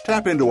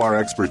 Tap into our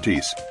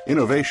expertise,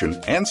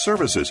 innovation, and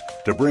services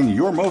to bring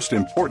your most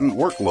important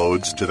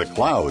workloads to the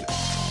cloud.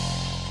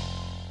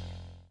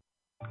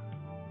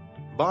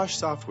 Bosch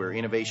Software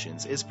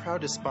Innovations is proud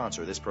to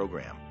sponsor this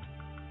program.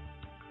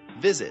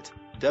 Visit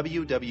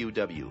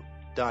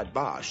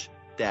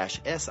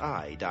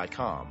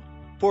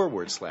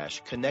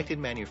www.bosch-si.com/connected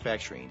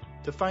manufacturing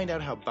to find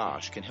out how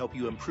Bosch can help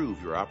you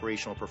improve your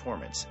operational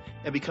performance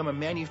and become a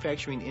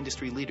manufacturing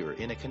industry leader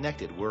in a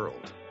connected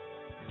world.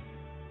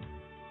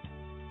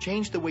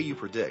 Change the way you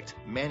predict,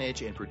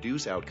 manage, and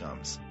produce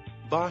outcomes.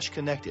 Bosch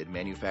Connected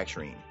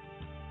Manufacturing.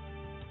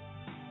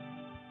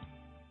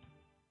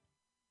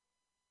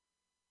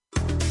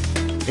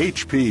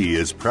 HP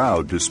is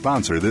proud to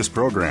sponsor this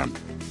program.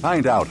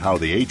 Find out how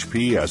the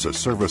HP as a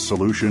service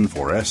solution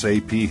for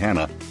SAP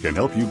HANA can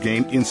help you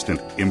gain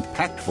instant,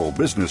 impactful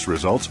business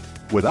results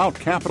without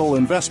capital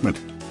investment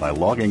by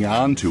logging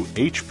on to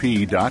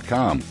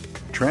hp.com.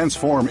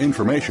 Transform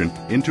information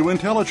into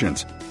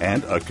intelligence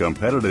and a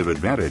competitive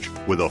advantage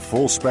with a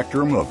full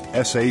spectrum of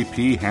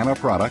SAP HANA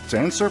products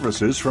and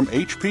services from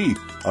HP,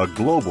 a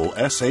global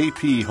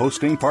SAP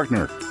hosting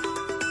partner.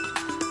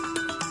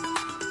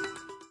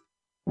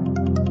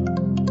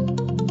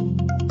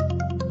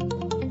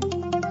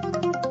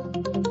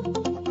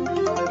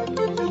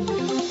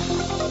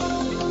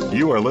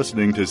 You are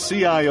listening to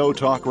CIO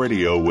Talk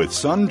Radio with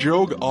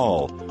Sanjog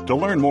Aul. To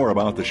learn more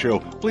about the show,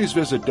 please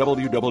visit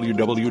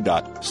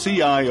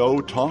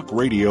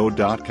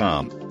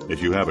www.ciotalkradio.com.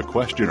 If you have a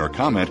question or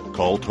comment,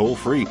 call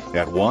toll-free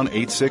at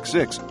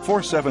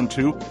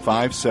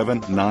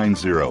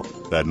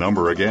 1-866-472-5790. That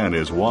number again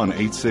is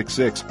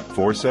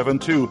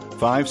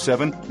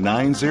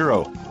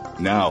 1-866-472-5790.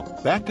 Now,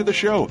 back to the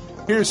show.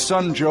 Here's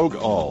Sanjog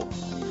Aul.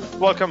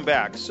 Welcome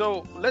back.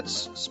 So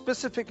let's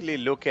specifically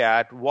look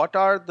at what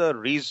are the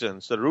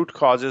reasons, the root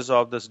causes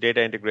of this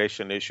data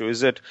integration issue.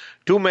 Is it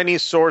too many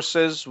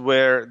sources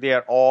where they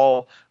are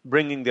all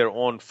bringing their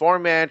own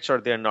formats,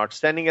 or they're not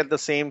sending at the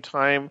same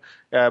time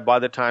by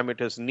the time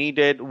it is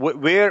needed?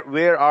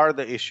 Where are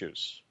the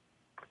issues?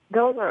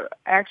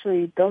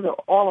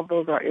 All of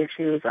those are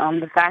issues.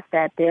 The fact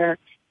that they're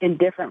in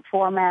different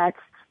formats,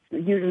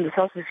 using the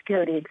Social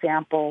Security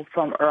example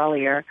from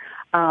earlier,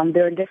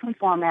 they're in different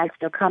formats.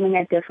 They're coming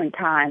at different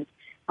times.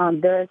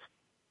 There's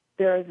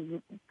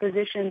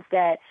physicians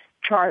that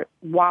chart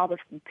while the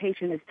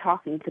patient is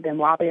talking to them,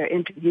 while they're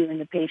interviewing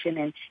the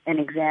patient and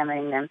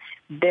examining them.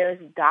 There's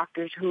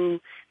doctors who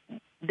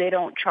they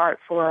don't chart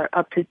for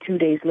up to 2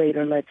 days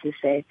later, let's just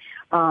say.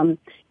 And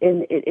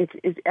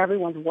it's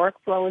everyone's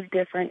workflow is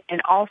different,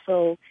 and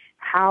also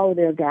how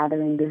they're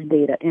gathering this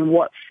data, in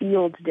what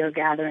fields they're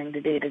gathering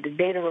the data. The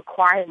data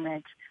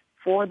requirements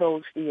for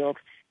those fields,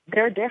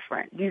 they're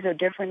different. These are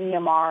different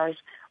EMRs,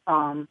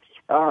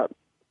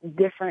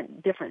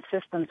 different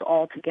systems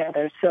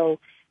altogether. So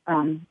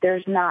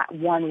there's not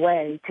one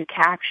way to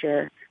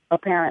capture,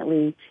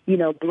 apparently,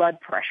 blood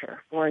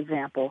pressure, for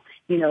example.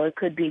 It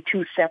could be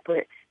two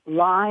separate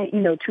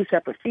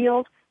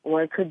fields,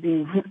 or it could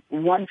be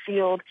one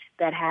field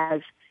that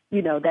has,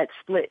 that's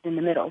split in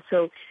the middle.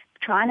 So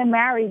trying to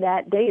marry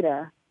that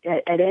data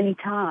at any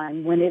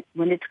time when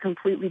it's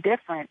completely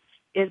different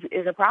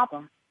is a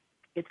problem.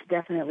 It's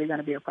definitely going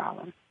to be a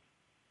problem.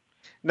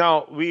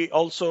 Now, we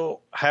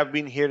also have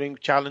been hearing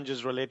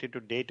challenges related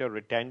to data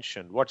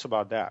retention. What's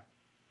about that?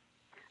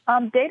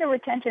 Data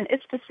retention,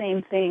 it's the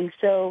same thing.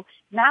 So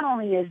not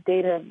only is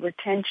data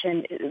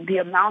retention, the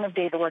amount of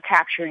data we're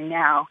capturing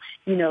now,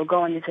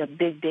 going into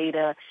big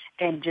data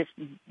and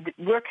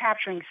we're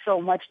capturing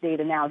so much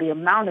data now. The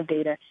amount of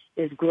data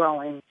is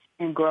growing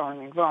and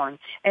growing and growing.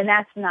 And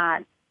that's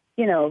not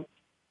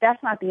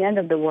the end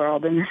of the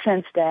world in the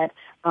sense that,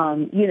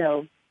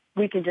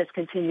 we can just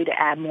continue to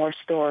add more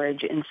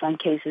storage. In some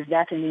cases,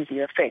 that's an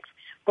easier fix.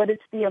 But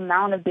it's the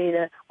amount of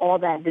data, all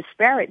that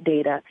disparate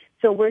data.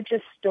 So we're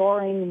just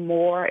storing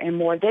more and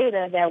more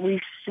data that we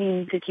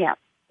seem to can't,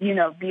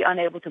 be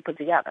unable to put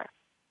together.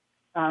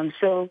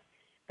 So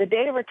the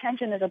data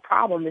retention is a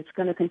problem. It's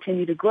going to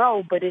continue to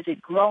grow, but is it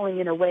growing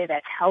in a way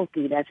that's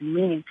healthy, that's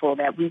meaningful,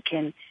 that we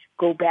can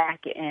go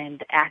back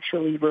and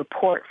actually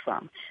report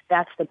from?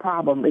 That's the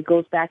problem. It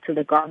goes back to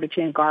the garbage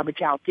in,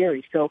 garbage out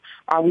theory. So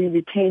are we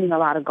retaining a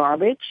lot of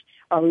garbage?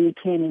 Are we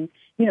retaining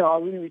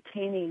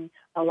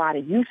a lot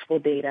of useful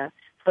data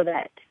so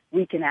that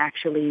we can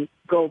actually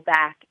go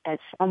back at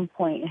some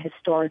point and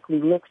historically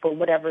look for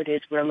whatever it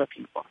is we're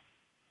looking for?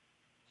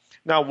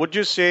 Now, would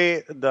you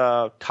say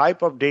the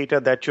type of data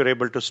that you're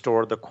able to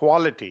store, the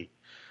quality,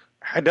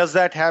 does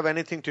that have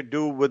anything to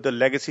do with the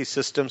legacy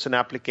systems and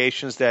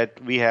applications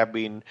that we have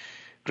been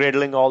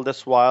cradling all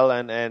this while?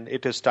 And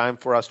it is time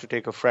for us to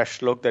take a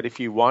fresh look that if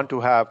you want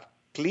to have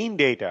clean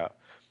data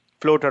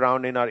float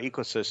around in our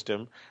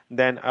ecosystem,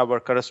 then our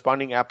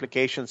corresponding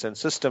applications and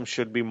systems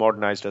should be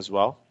modernized as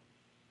well?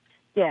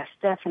 Yes,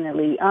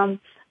 definitely.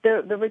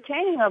 The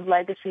retaining of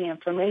legacy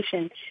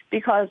information,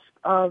 because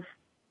of,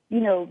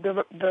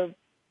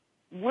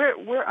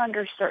 we're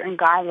under certain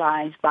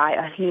guidelines by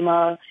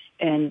AHIMA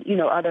and,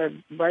 other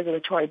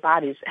regulatory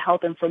bodies.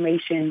 Health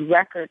information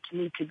records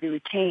need to be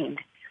retained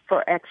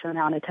for X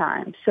amount of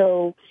time.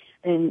 So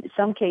in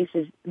some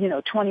cases,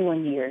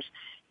 21 years,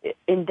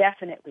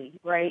 indefinitely,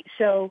 right?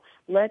 So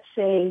let's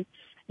say,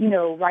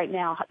 right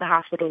now the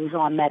hospital is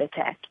on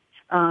Meditech,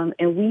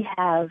 and we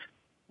have,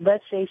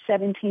 let's say,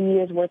 17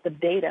 years worth of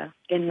data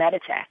in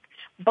Meditech.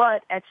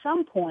 But at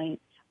some point,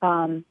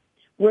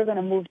 we're going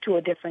to move to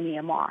a different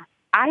EMR.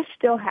 I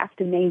still have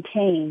to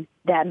maintain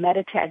that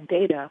Meditech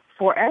data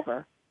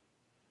forever,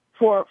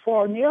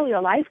 for nearly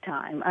a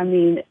lifetime. I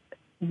mean,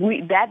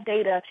 that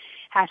data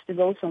has to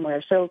go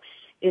somewhere. So,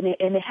 and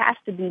it has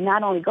to be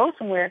not only go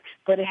somewhere,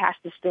 but it has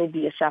to still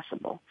be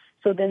accessible.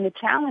 So then the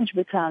challenge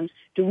becomes,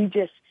 do we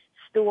just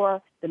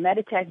store the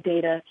Meditech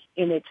data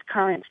in its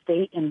current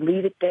state and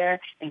leave it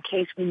there in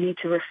case we need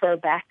to refer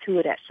back to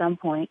it at some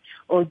point?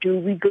 Or do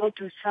we go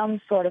through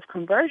some sort of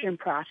conversion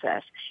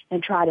process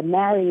and try to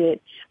marry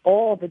it,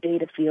 all the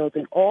data fields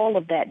and all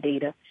of that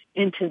data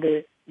into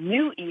the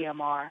new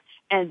EMR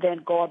and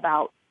then go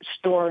about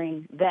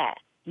storing that,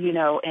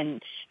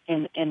 and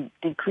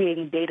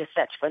creating data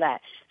sets for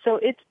that? So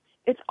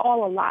it's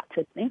all a lot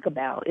to think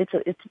about.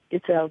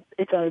 It's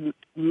a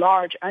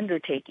large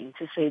undertaking,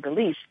 to say the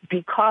least,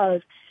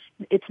 because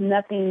it's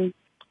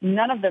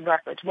none of the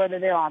records, whether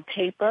they're on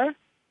paper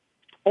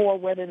or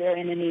whether they're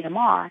in an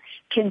EMR,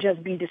 can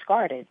just be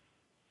discarded.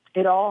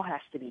 It all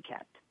has to be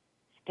kept.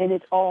 And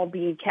it's all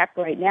being kept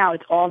right now.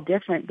 It's all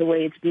different the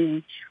way it's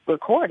being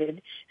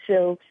recorded.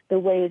 So the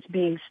way it's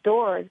being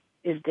stored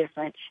is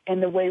different,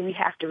 and the way we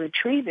have to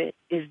retrieve it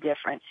is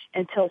different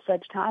until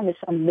such time as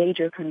some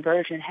major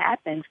conversion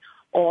happens,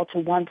 all to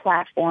one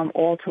platform,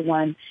 all to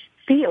one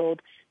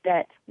field,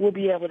 that we'll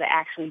be able to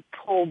actually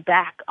pull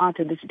back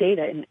onto this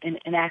data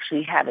and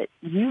actually have it,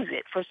 use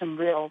it for some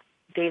real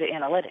data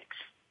analytics.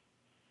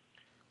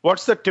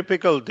 What's the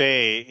typical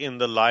day in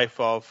the life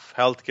of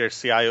healthcare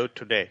CIO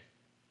today?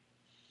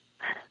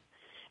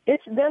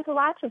 There's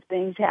lots of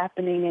things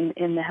happening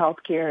in the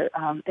healthcare.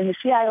 In the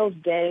CIO's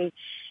day,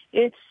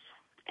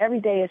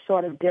 every day is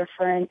sort of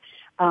different.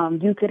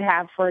 You could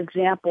have, for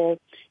example,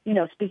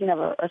 speaking of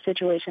a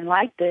situation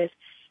like this,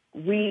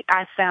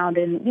 I found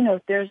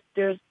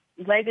there's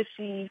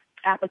legacy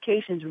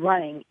applications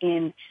running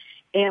in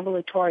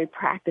ambulatory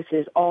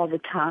practices all the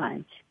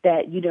time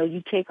that,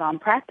 you take on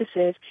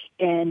practices,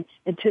 and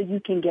until you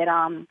can get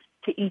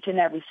to each and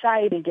every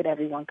site and get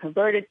everyone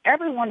converted,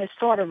 everyone is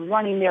sort of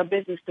running their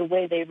business the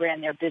way they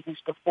ran their business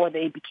before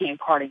they became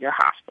part of your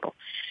hospital.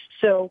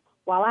 So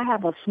while I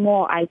have a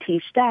small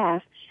IT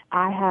staff,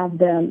 I have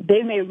them,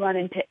 they may run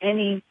into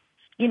any,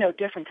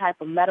 different type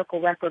of medical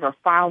record or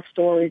file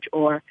storage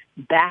or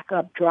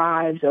backup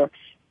drives or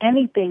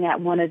anything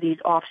at one of these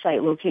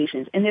off-site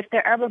locations. And if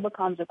there ever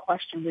becomes a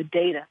question with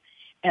data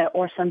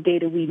or some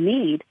data we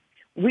need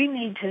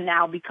to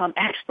now become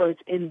experts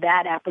in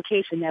that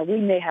application that we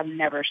may have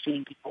never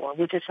seen before,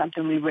 which is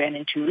something we ran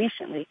into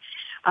recently.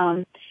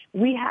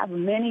 We have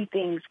many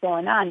things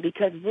going on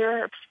because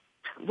we're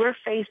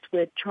faced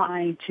with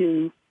trying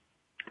to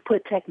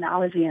put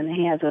technology in the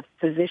hands of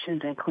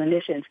physicians and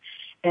clinicians,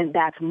 and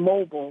that's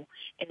mobile,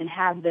 and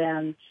have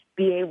them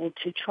be able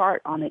to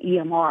chart on the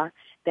EMR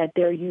that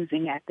they're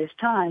using at this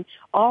time,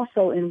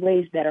 also in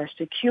ways that are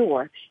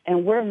secure.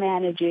 And we're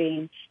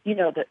managing,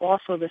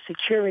 also the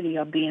security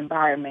of the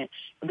environment,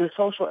 the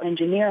social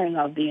engineering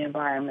of the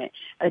environment.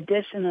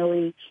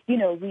 Additionally,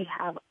 we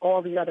have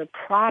all the other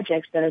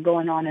projects that are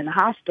going on in the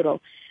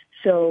hospital.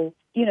 So,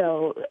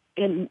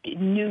 in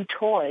new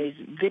toys,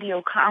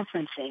 video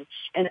conferencing,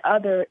 and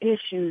other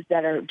issues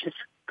that are just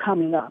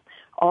coming up,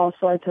 all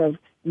sorts of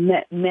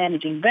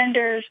managing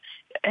vendors.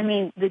 I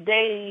mean, the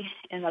day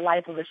in the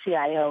life of a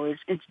CIO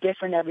it's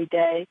different every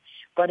day,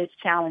 but it's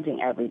challenging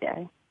every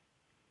day.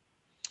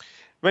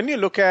 When you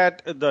look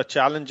at the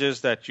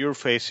challenges that you're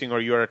facing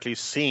or you're at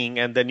least seeing,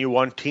 and then you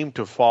want team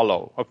to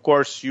follow, of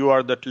course, you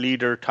are the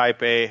leader,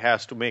 type A,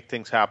 has to make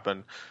things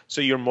happen.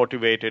 So you're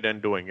motivated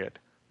and doing it.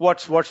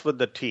 What's with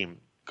the team?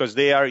 Because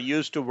they are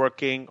used to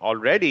working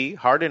already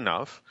hard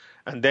enough,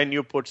 and then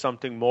you put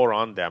something more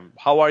on them.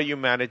 How are you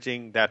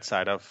managing that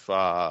side of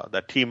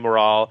the team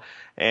morale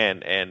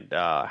and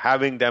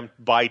having them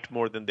bite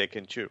more than they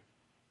can chew?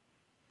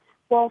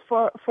 Well,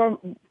 for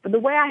the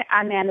way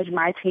I manage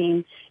my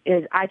team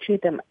is I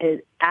treat them as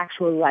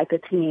actually like a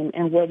team,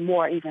 and we're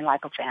more even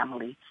like a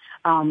family.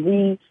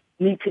 We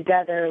meet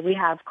together. We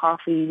have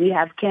coffee. We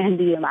have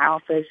candy in my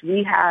office.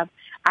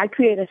 I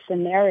create a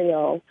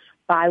scenario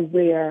by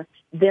where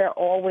they're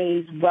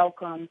always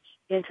welcome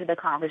into the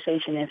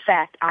conversation. In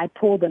fact, I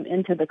pull them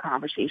into the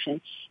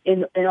conversation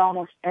in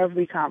almost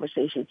every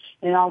conversation,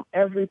 in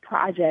every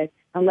project,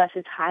 unless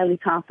it's highly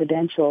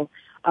confidential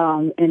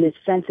and it's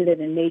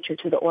sensitive in nature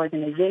to the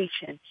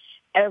organization.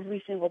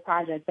 Every single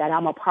project that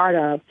I'm a part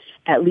of,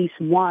 at least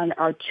one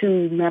or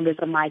two members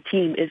of my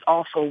team is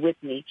also with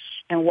me.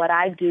 And what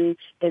I do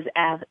is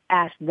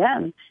ask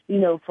them,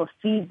 for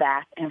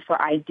feedback and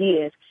for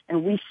ideas.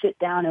 And we sit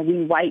down and we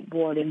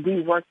whiteboard and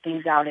we work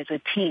things out as a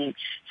team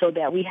so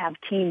that we have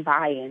team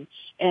buy-in.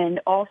 And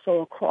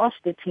also across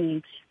the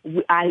team,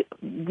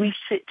 we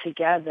sit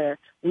together,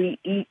 we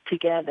eat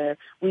together,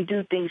 we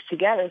do things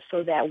together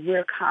so that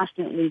we're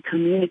constantly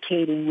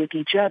communicating with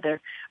each other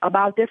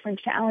about different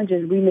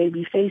challenges we may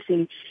be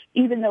facing,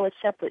 even though it's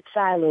separate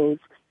silos,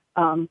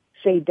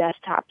 say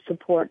desktop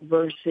support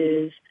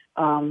versus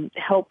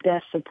help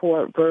desk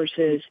support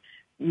versus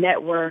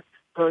network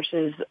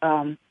versus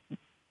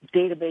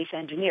database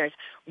engineers.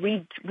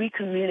 We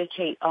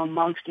communicate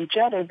amongst each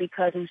other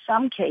because in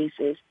some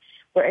cases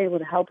we're able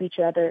to help each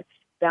other,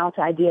 bounce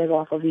ideas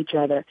off of each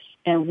other,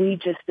 and we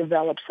just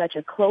develop such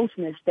a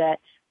closeness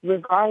that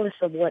regardless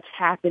of what's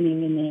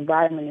happening in the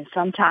environment, and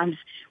sometimes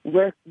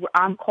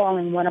I'm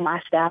calling one of my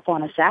staff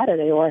on a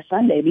Saturday or a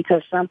Sunday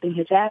because something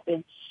has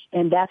happened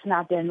and that's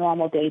not their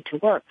normal day to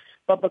work.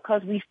 But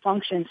because we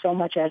function so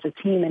much as a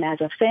team and as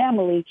a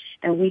family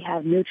and we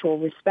have mutual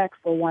respect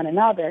for one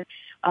another,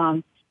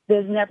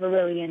 there's never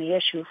really any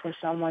issue for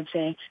someone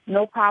saying,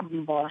 no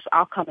problem, boss,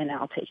 I'll come and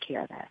I'll take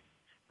care of that.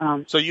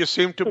 So you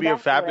seem to be a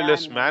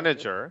fabulous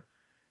manager,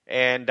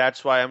 and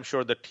that's why I'm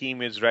sure the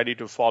team is ready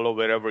to follow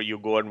wherever you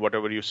go and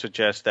whatever you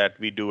suggest that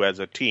we do as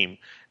a team.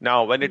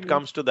 Now, when it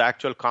comes to the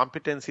actual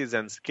competencies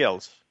and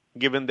skills,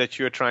 given that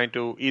you're trying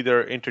to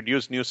either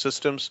introduce new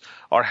systems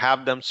or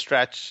have them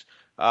stretch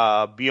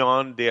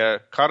beyond their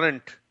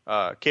current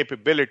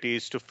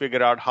capabilities to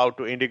figure out how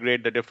to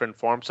integrate the different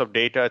forms of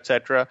data,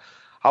 etc.,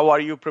 how are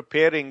you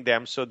preparing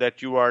them so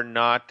that you are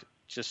not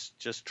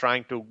just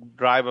trying to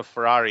drive a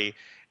Ferrari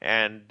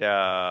and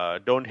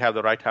don't have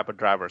the right type of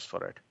drivers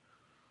for it?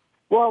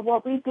 Well,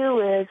 what we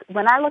do is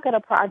when I look at a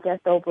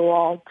project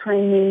overall,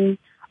 training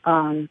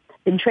for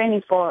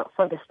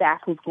the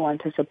staff who's going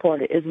to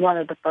support it is one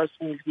of the first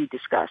things we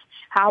discuss.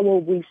 How will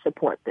we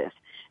support this?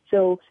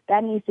 So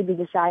that needs to be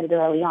decided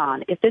early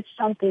on. If it's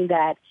something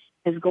that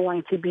is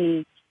going to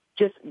be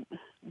just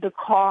the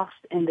cost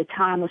and the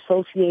time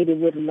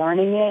associated with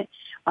learning it,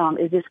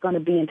 is this going to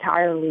be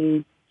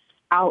entirely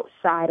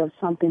outside of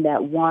something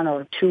that one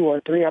or two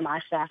or three of my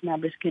staff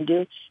members can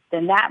do,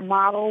 then that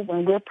model,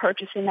 when we're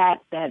purchasing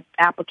that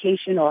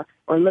application or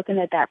looking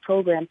at that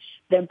program,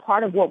 then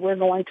part of what we're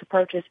going to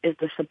purchase is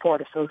the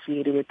support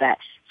associated with that.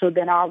 So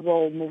then our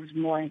role moves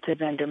more into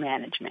vendor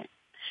management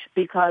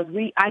because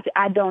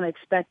I don't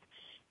expect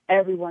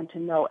everyone to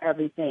know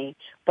everything,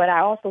 but I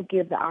also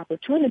give the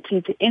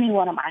opportunity to any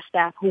one of my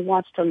staff who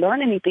wants to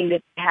learn anything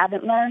that they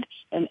haven't learned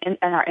and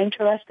are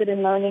interested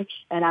in learning,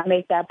 and I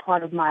make that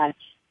part of my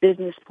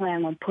business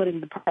plan when putting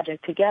the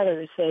project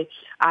together to say,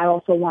 I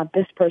also want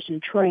this person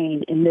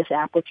trained in this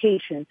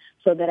application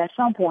so that at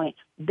some point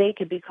they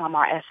could become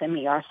our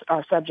SME,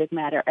 our subject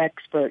matter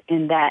expert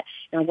in that,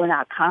 and we're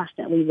not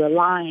constantly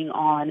relying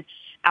on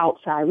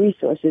outside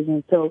resources.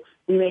 And so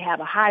we may have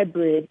a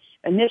hybrid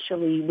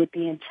initially with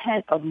the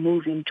intent of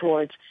moving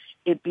towards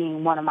it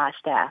being one of my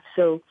staff.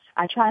 So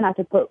I try not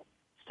to put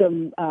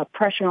some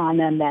pressure on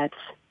them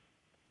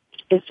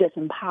it's just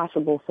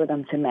impossible for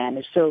them to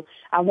manage. So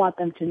I want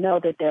them to know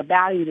that they're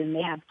valued and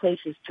they have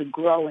places to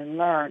grow and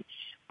learn,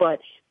 but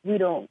I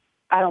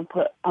don't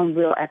put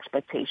unreal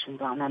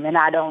expectations on them, and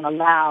I don't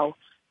allow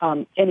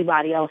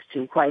anybody else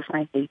to, quite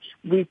frankly.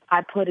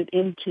 I put it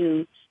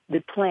into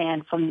the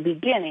plan from the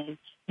beginning.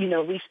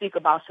 We speak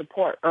about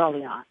support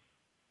early on.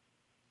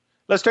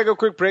 Let's take a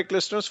quick break,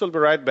 listeners. We'll be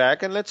right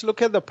back, and let's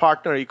look at the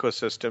partner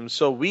ecosystem.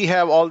 So we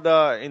have all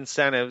the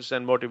incentives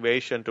and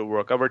motivation to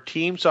work. Our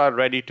teams are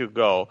ready to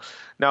go.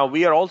 Now,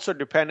 we are also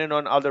dependent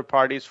on other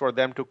parties for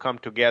them to come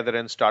together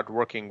and start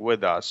working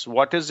with us.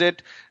 What is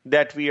it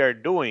that we are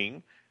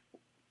doing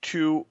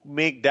to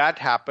make that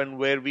happen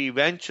where we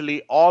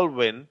eventually all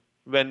win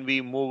when we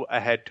move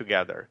ahead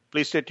together?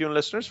 Please stay tuned,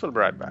 listeners. We'll be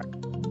right back.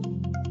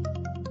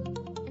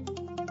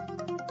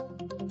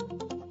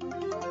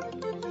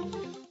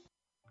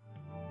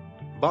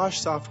 Bosch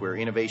Software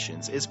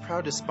Innovations is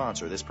proud to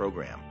sponsor this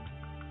program.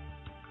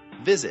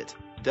 Visit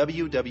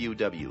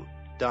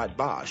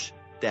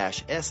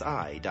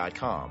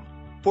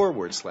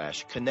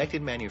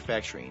www.bosch-si.com/connected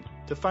manufacturing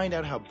to find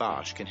out how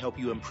Bosch can help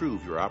you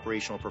improve your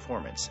operational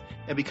performance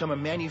and become a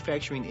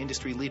manufacturing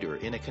industry leader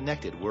in a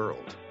connected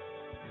world.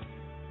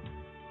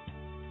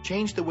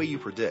 Change the way you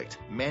predict,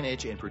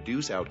 manage, and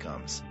produce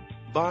outcomes.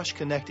 Bosch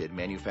Connected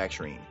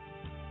Manufacturing.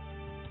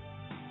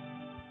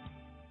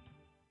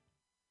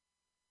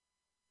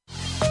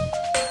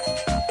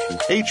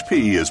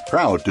 HP is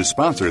proud to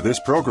sponsor this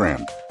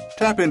program.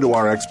 Tap into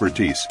our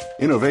expertise,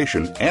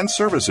 innovation, and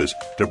services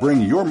to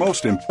bring your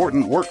most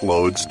important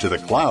workloads to the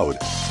cloud.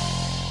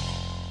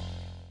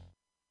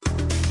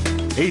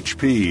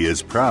 HP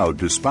is proud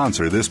to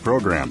sponsor this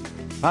program.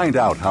 Find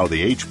out how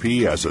the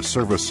HP as a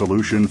service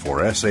solution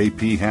for SAP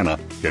HANA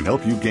can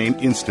help you gain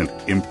instant,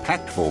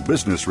 impactful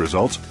business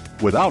results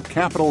without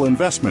capital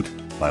investment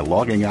by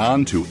logging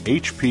on to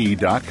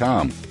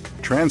hp.com.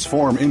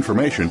 Transform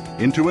information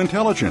into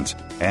intelligence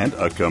and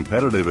a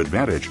competitive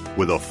advantage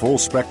with a full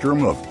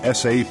spectrum of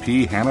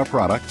SAP HANA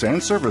products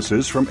and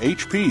services from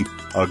HP,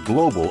 a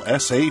global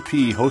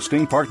SAP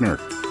hosting partner.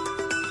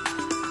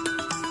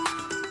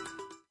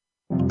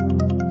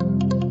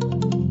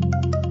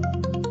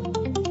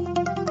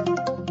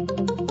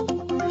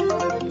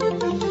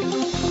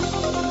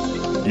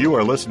 You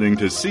are listening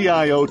to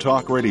CIO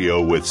Talk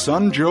Radio with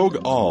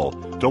Sanjog Aul.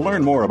 To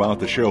learn more about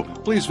the show,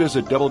 please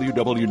visit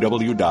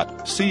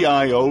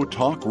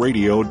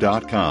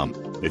www.ciotalkradio.com.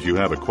 If you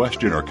have a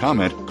question or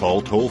comment,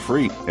 call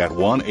toll-free at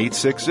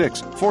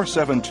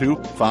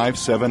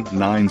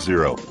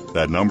 1-866-472-5790.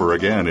 That number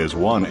again is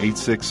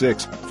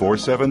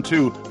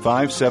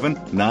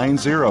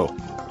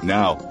 1-866-472-5790.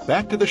 Now,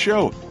 back to the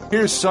show.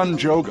 Here's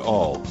Sanjog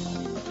Aul.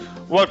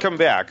 Welcome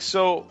back.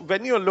 So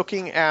when you're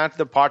looking at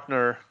the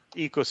partner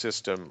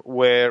ecosystem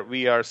where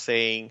we are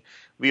saying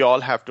we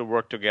all have to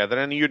work together,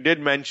 and you did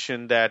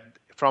mention that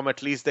from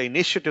at least the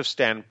initiative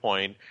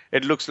standpoint,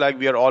 it looks like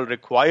we are all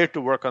required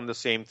to work on the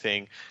same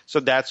thing.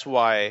 So that's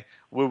why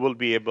we will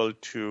be able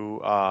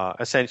to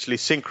essentially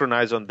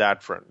synchronize on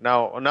that front.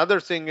 Now, another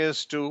thing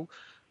is to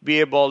be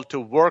able to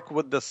work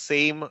with the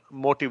same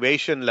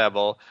motivation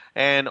level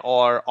and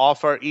or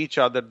offer each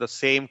other the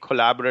same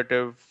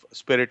collaborative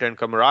spirit and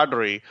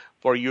camaraderie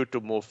for you to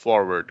move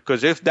forward.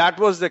 Because if that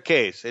was the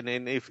case, and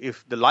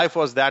if the life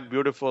was that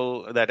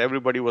beautiful that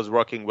everybody was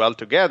working well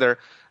together,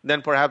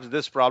 then perhaps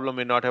this problem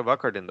may not have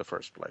occurred in the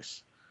first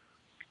place.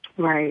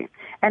 Right.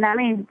 And I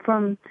mean,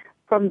 from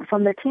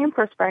the team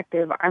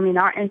perspective, I mean,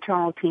 our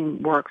internal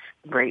team works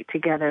great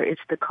together.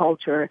 It's the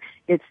culture.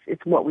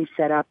 It's what we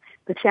set up.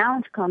 The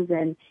challenge comes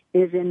in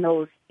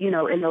those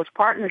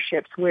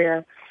partnerships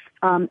where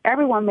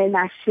everyone may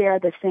not share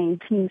the same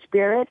team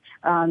spirit.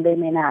 They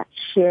may not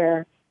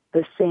share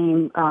the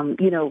same,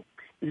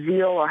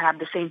 zeal or have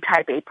the same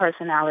type A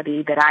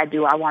personality that I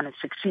do. I want to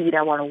succeed.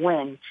 I want to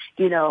win.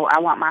 I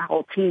want my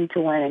whole team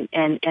to win,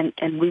 and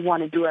we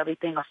want to do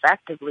everything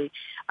effectively.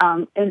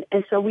 And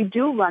so we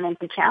do run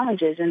into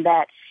challenges in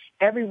that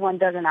everyone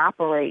doesn't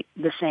operate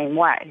the same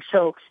way.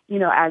 So,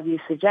 as you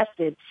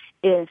suggested,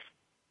 if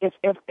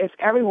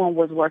everyone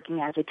was working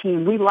as a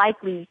team, we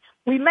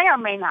may or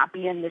may not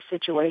be in this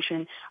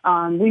situation.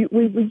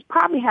 We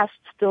probably have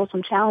still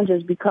some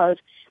challenges because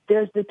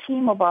there's the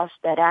team of us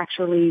that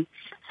actually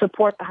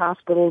support the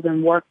hospitals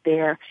and work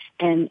there,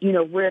 and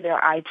we're their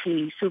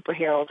IT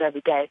superheroes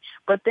every day.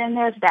 But then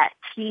there's that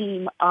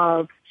team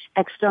of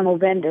external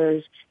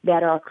vendors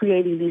that are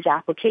creating these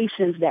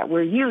applications that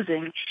we're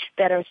using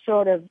that are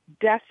sort of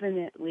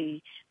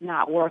definitely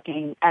not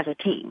working as a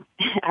team.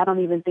 I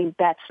don't even think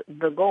that's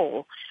the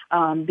goal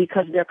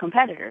because they're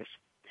competitors.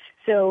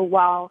 So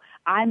while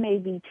I may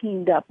be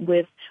teamed up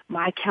with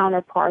my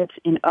counterparts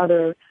in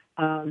other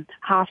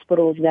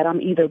hospitals that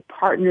I'm either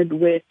partnered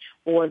with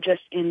or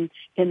just in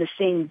the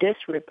same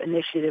DISRIP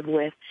initiative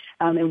with,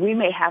 and we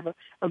may have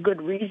a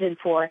good reason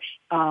for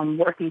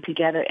working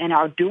together and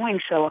are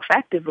doing so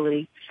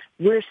effectively,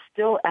 we're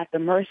still at the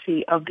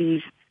mercy of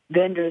these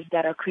vendors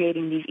that are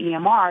creating these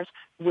EMRs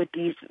with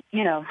these,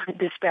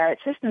 disparate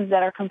systems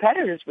that are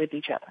competitors with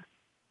each other.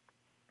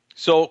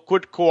 So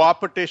could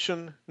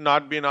cooperation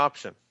not be an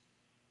option?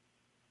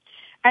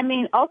 I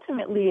mean,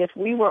 ultimately, if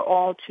we were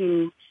all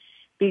to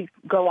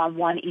go on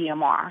one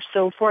EMR.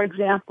 So, for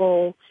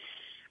example,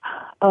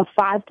 a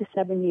 5 to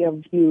 7 year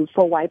view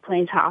for White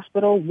Plains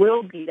Hospital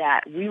will be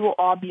that we will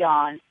all be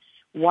on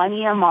one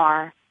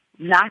EMR,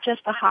 not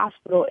just the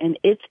hospital and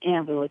its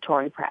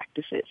ambulatory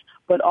practices,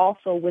 but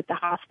also with the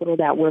hospital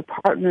that we're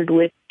partnered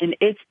with in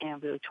its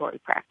ambulatory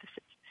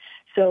practices.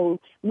 So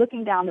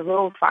looking down the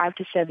road 5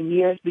 to 7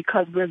 years,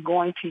 because we're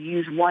going to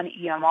use one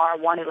EMR,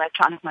 one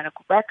electronic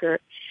medical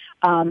record,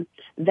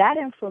 that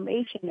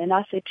information and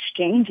us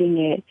exchanging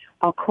it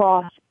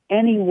across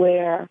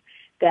anywhere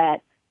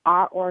that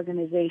our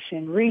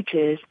organization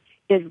reaches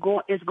is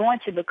going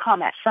to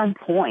become at some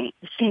point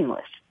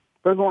seamless.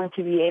 We're going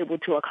to be able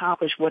to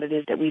accomplish what it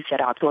is that we set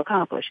out to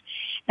accomplish.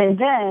 And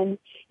then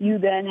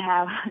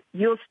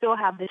you'll still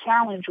have the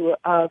challenge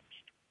of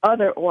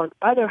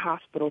other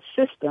hospital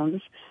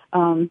systems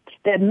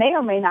that may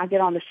or may not get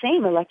on the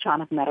same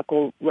electronic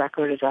medical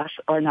record as us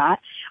or not,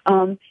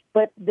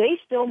 but they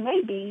still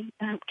may be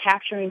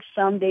capturing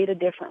some data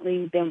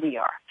differently than we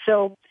are.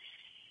 So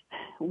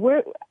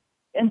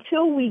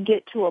until we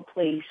get to a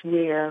place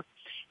where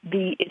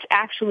it's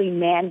actually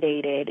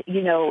mandated,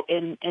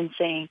 in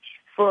saying,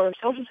 for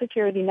Social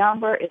Security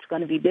number, it's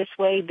going to be this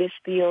way, this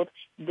field,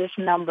 this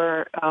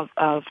number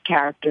of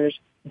characters,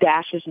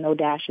 dashes, no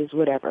dashes,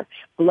 whatever.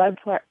 Blood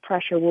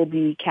pressure will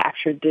be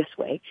captured this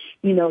way.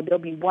 There'll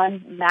be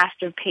one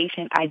master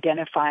patient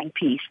identifying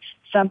piece,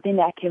 something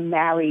that can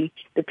marry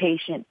the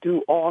patient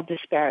through all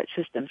disparate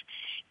systems.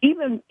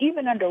 Even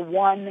under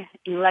one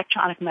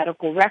electronic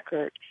medical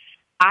record,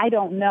 I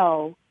don't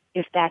know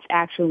if that's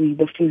actually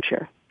the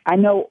future. I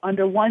know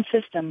under one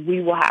system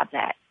we will have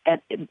that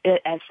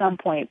at some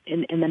point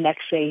in the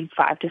next, say,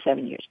 5 to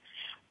 7 years.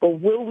 But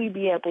will we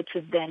be able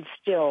to then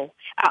still,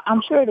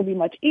 I'm sure it'll be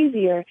much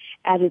easier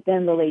as it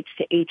then relates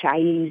to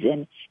HIEs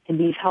and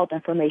these health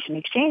information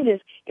exchanges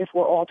if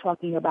we're all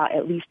talking about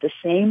at least the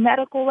same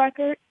medical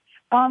record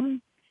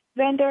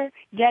vendor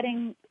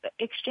getting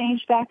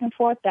exchanged back and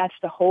forth. That's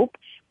the hope.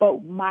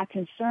 But my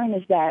concern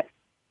is that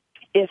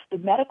if the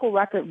medical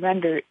record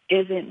vendor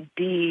isn't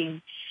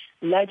being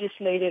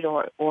legislated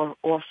or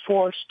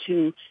forced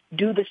to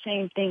do the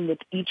same thing with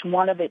each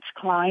one of its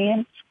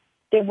clients,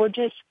 then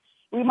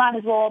we might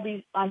as well all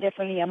be on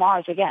different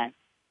EMRs again.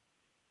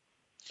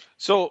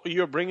 So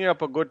you're bringing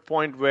up a good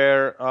point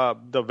where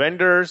the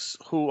vendors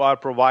who are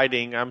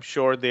providing, I'm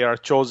sure they are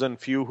chosen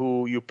few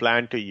who you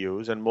plan to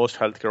use, and most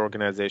healthcare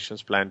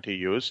organizations plan to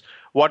use.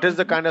 What is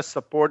the kind of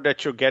support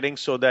that you're getting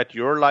so that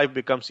your life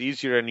becomes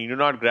easier and you're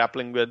not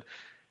grappling with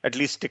at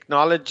least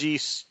technology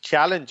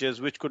challenges,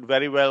 which could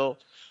very well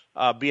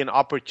be an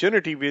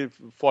opportunity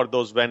for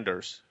those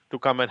vendors to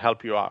come and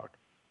help you out?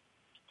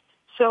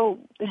 So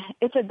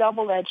it's a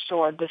double-edged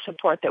sword, the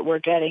support that we're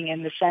getting,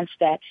 in the sense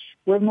that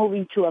we're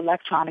moving to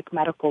electronic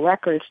medical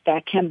records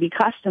that can be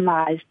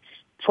customized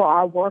for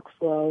our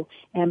workflow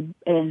and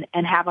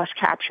have us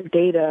capture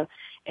data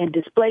and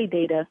display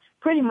data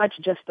pretty much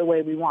just the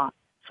way we want.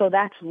 So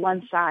that's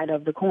one side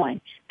of the coin.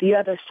 The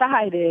other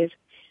side is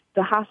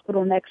the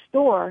hospital next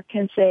door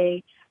can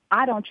say,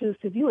 I don't choose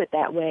to view it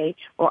that way,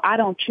 or I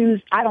don't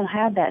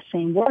have that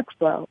same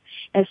workflow.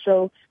 And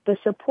so the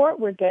support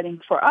we're getting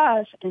for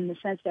us, in the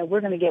sense that we're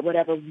going to get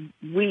whatever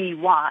we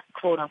want,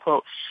 quote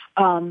unquote,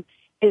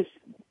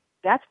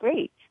 that's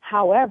great.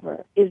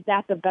 However, is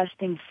that the best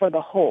thing for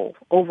the whole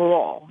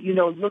overall?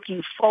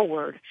 Looking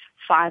forward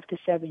 5 to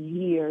 7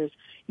 years,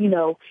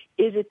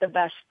 is it the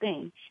best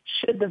thing?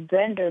 Should the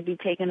vendor be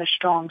taking a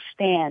strong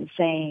stand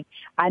saying,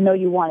 I know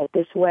you want it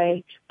this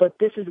way, but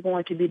this is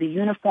going to be the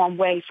uniform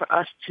way for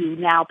us to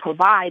now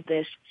provide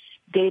this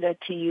data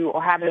to you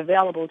or have it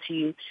available to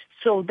you,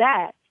 so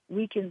that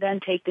we can then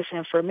take this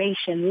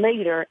information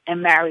later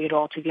and marry it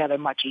all together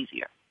much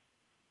easier.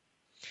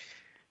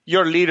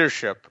 Your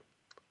leadership,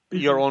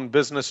 your own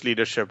business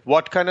leadership,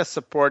 what kind of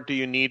support do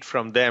you need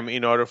from them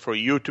in order for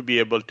you to be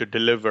able to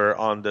deliver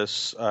on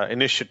this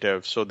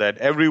initiative so that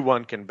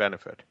everyone can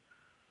benefit?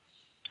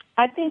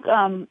 I think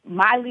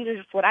my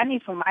leadership, what I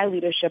need from my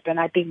leadership, and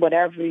I think what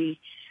every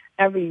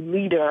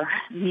leader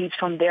needs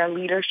from their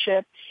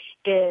leadership,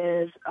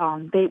 is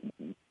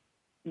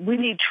we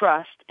need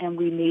trust, and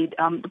we need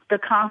the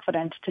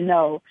confidence to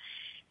know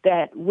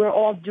that we're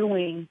all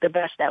doing the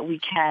best that we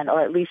can,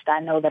 or at least I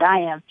know that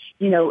I am,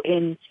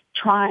 in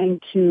trying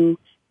to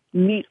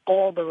meet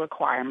all the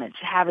requirements,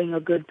 having a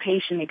good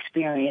patient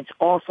experience,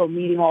 also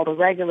meeting all the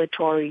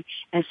regulatory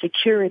and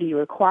security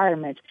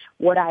requirements.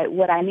 What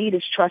I need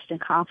is trust and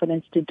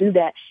confidence to do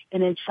that.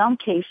 And in some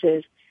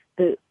cases,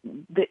 the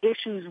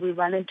issues we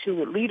run into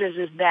with leaders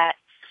is that,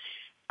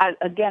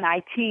 again,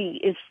 IT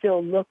is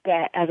still looked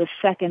at as a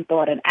second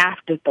thought, an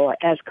afterthought,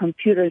 as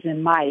computers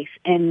and mice,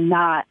 and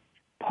not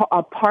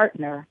a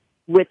partner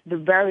with the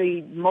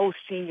very most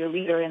senior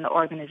leader in the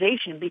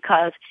organization,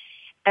 because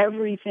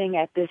everything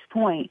at this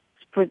point,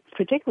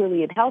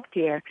 particularly in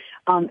healthcare,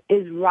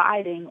 is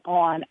riding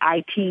on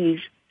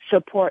IT's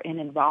support and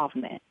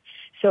involvement.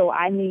 So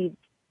I need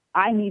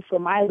for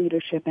my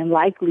leadership, and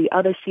likely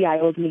other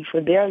CIOs need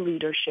for their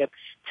leadership,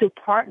 to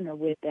partner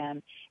with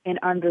them and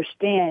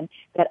understand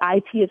that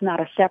IT is not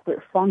a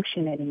separate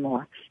function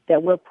anymore,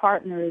 that we're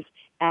partners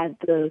at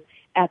the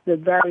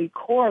very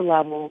core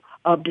level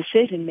of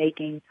decision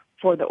making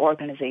for the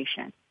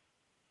organization.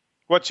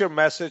 What's your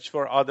message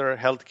for other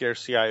healthcare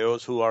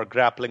CIOs who are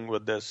grappling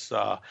with this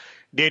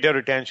data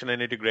retention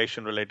and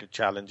integration related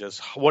challenges?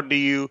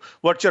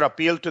 What's your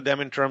appeal to them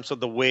in terms of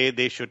the way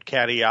they should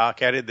carry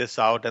this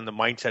out and the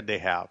mindset they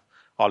have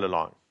all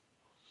along?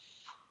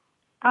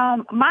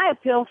 My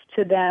appeals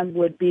to them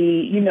would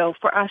be,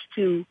 for us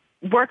to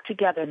work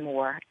together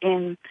more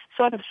and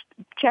sort of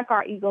check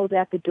our egos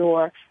at the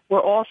door. We're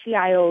all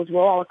CIOs.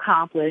 We're all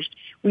accomplished.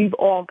 We've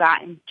all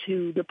gotten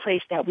to the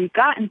place that we've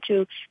gotten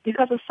to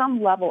because of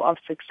some level of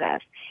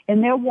success.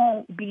 And there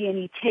won't be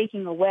any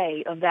taking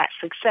away of that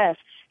success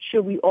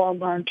should we all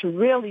learn to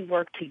really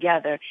work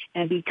together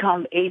and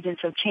become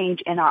agents of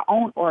change in our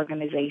own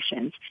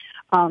organizations.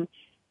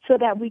 So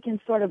that we can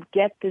sort of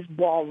get this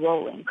ball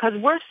rolling. Because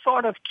we're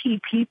sort of key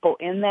people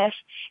in this,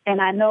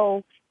 and I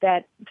know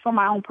that from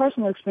my own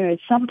personal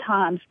experience,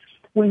 sometimes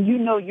when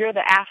you're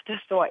the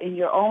afterthought in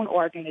your own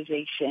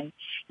organization,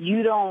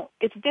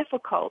 it's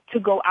difficult to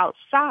go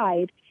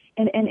outside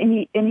and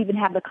even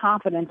have the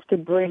confidence to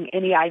bring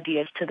any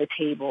ideas to the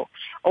table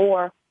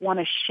or want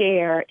to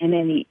share in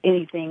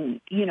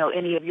anything,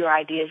 any of your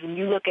ideas. And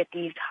you look at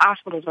these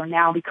hospitals are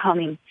now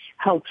becoming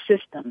health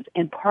systems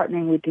and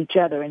partnering with each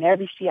other. And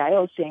every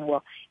CIO is saying,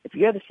 well, if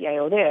you're the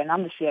CIO there and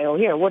I'm the CIO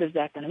here, what is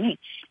that going to mean?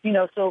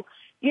 So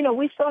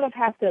we sort of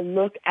have to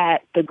look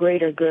at the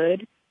greater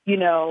good.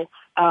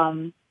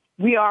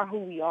 We are who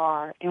we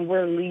are, and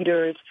we're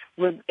leaders,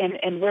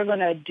 and we're going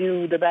to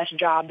do the best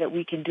job that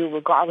we can do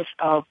regardless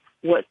of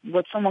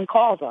what someone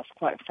calls us,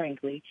 quite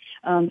frankly.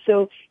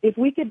 So if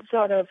we could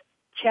sort of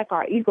check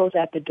our egos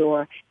at the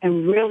door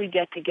and really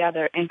get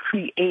together and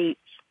create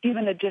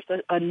even just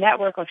a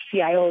network of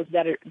CIOs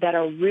that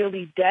are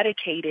really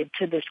dedicated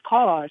to this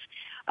cause,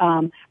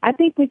 I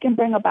think we can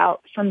bring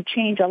about some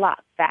change a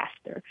lot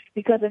faster.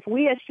 Because if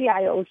we as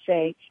CIOs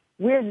say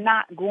we're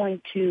not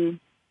going to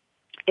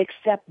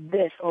accept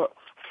this or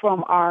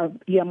from our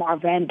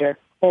EMR vendor,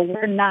 or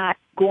we're not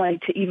going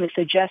to even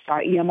suggest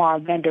our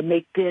EMR vendor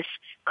make this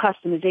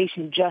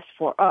customization just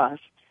for us,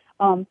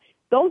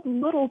 those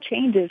little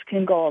changes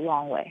can go a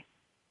long way.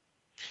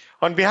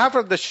 On behalf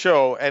of the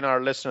show and our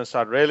listeners,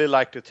 I'd really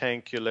like to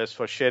thank you, Liz,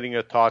 for sharing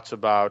your thoughts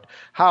about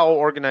how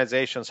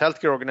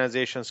healthcare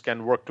organizations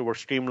can work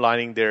towards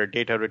streamlining their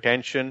data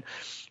retention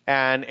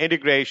and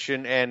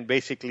integration and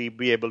basically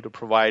be able to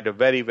provide a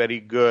very,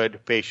 very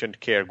good patient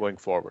care going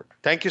forward.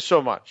 Thank you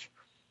so much.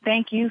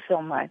 Thank you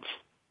so much.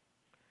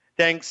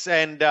 Thanks.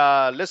 And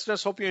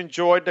listeners, hope you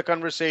enjoyed the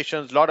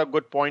conversations. A lot of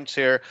good points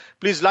here.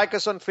 Please like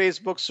us on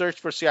Facebook, search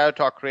for CIO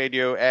Talk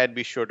Radio, and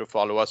be sure to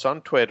follow us on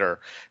Twitter.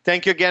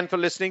 Thank you again for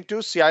listening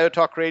to CIO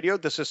Talk Radio.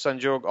 This is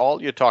Sanjog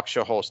Aul, your talk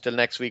show host. Till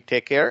next week,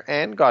 take care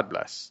and God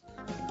bless.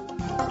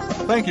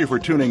 Thank you for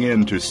tuning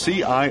in to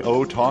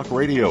CIO Talk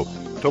Radio.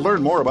 To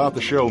learn more about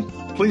the show,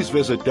 please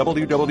visit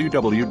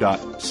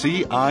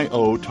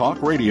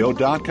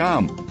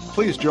www.ciotalkradio.com.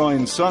 Please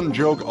join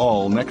Sanjog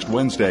Aul next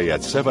Wednesday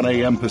at 7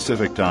 a.m.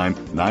 Pacific Time,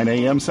 9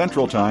 a.m.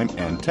 Central Time,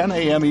 and 10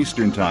 a.m.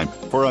 Eastern Time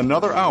for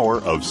another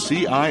hour of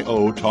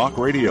CIO Talk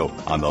Radio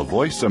on the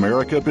Voice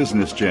America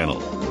Business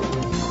Channel.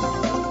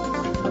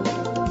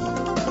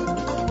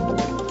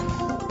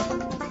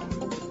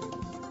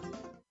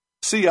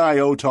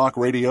 CIO Talk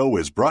Radio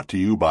is brought to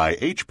you by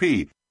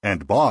HP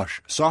and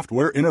Bosch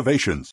Software Innovations.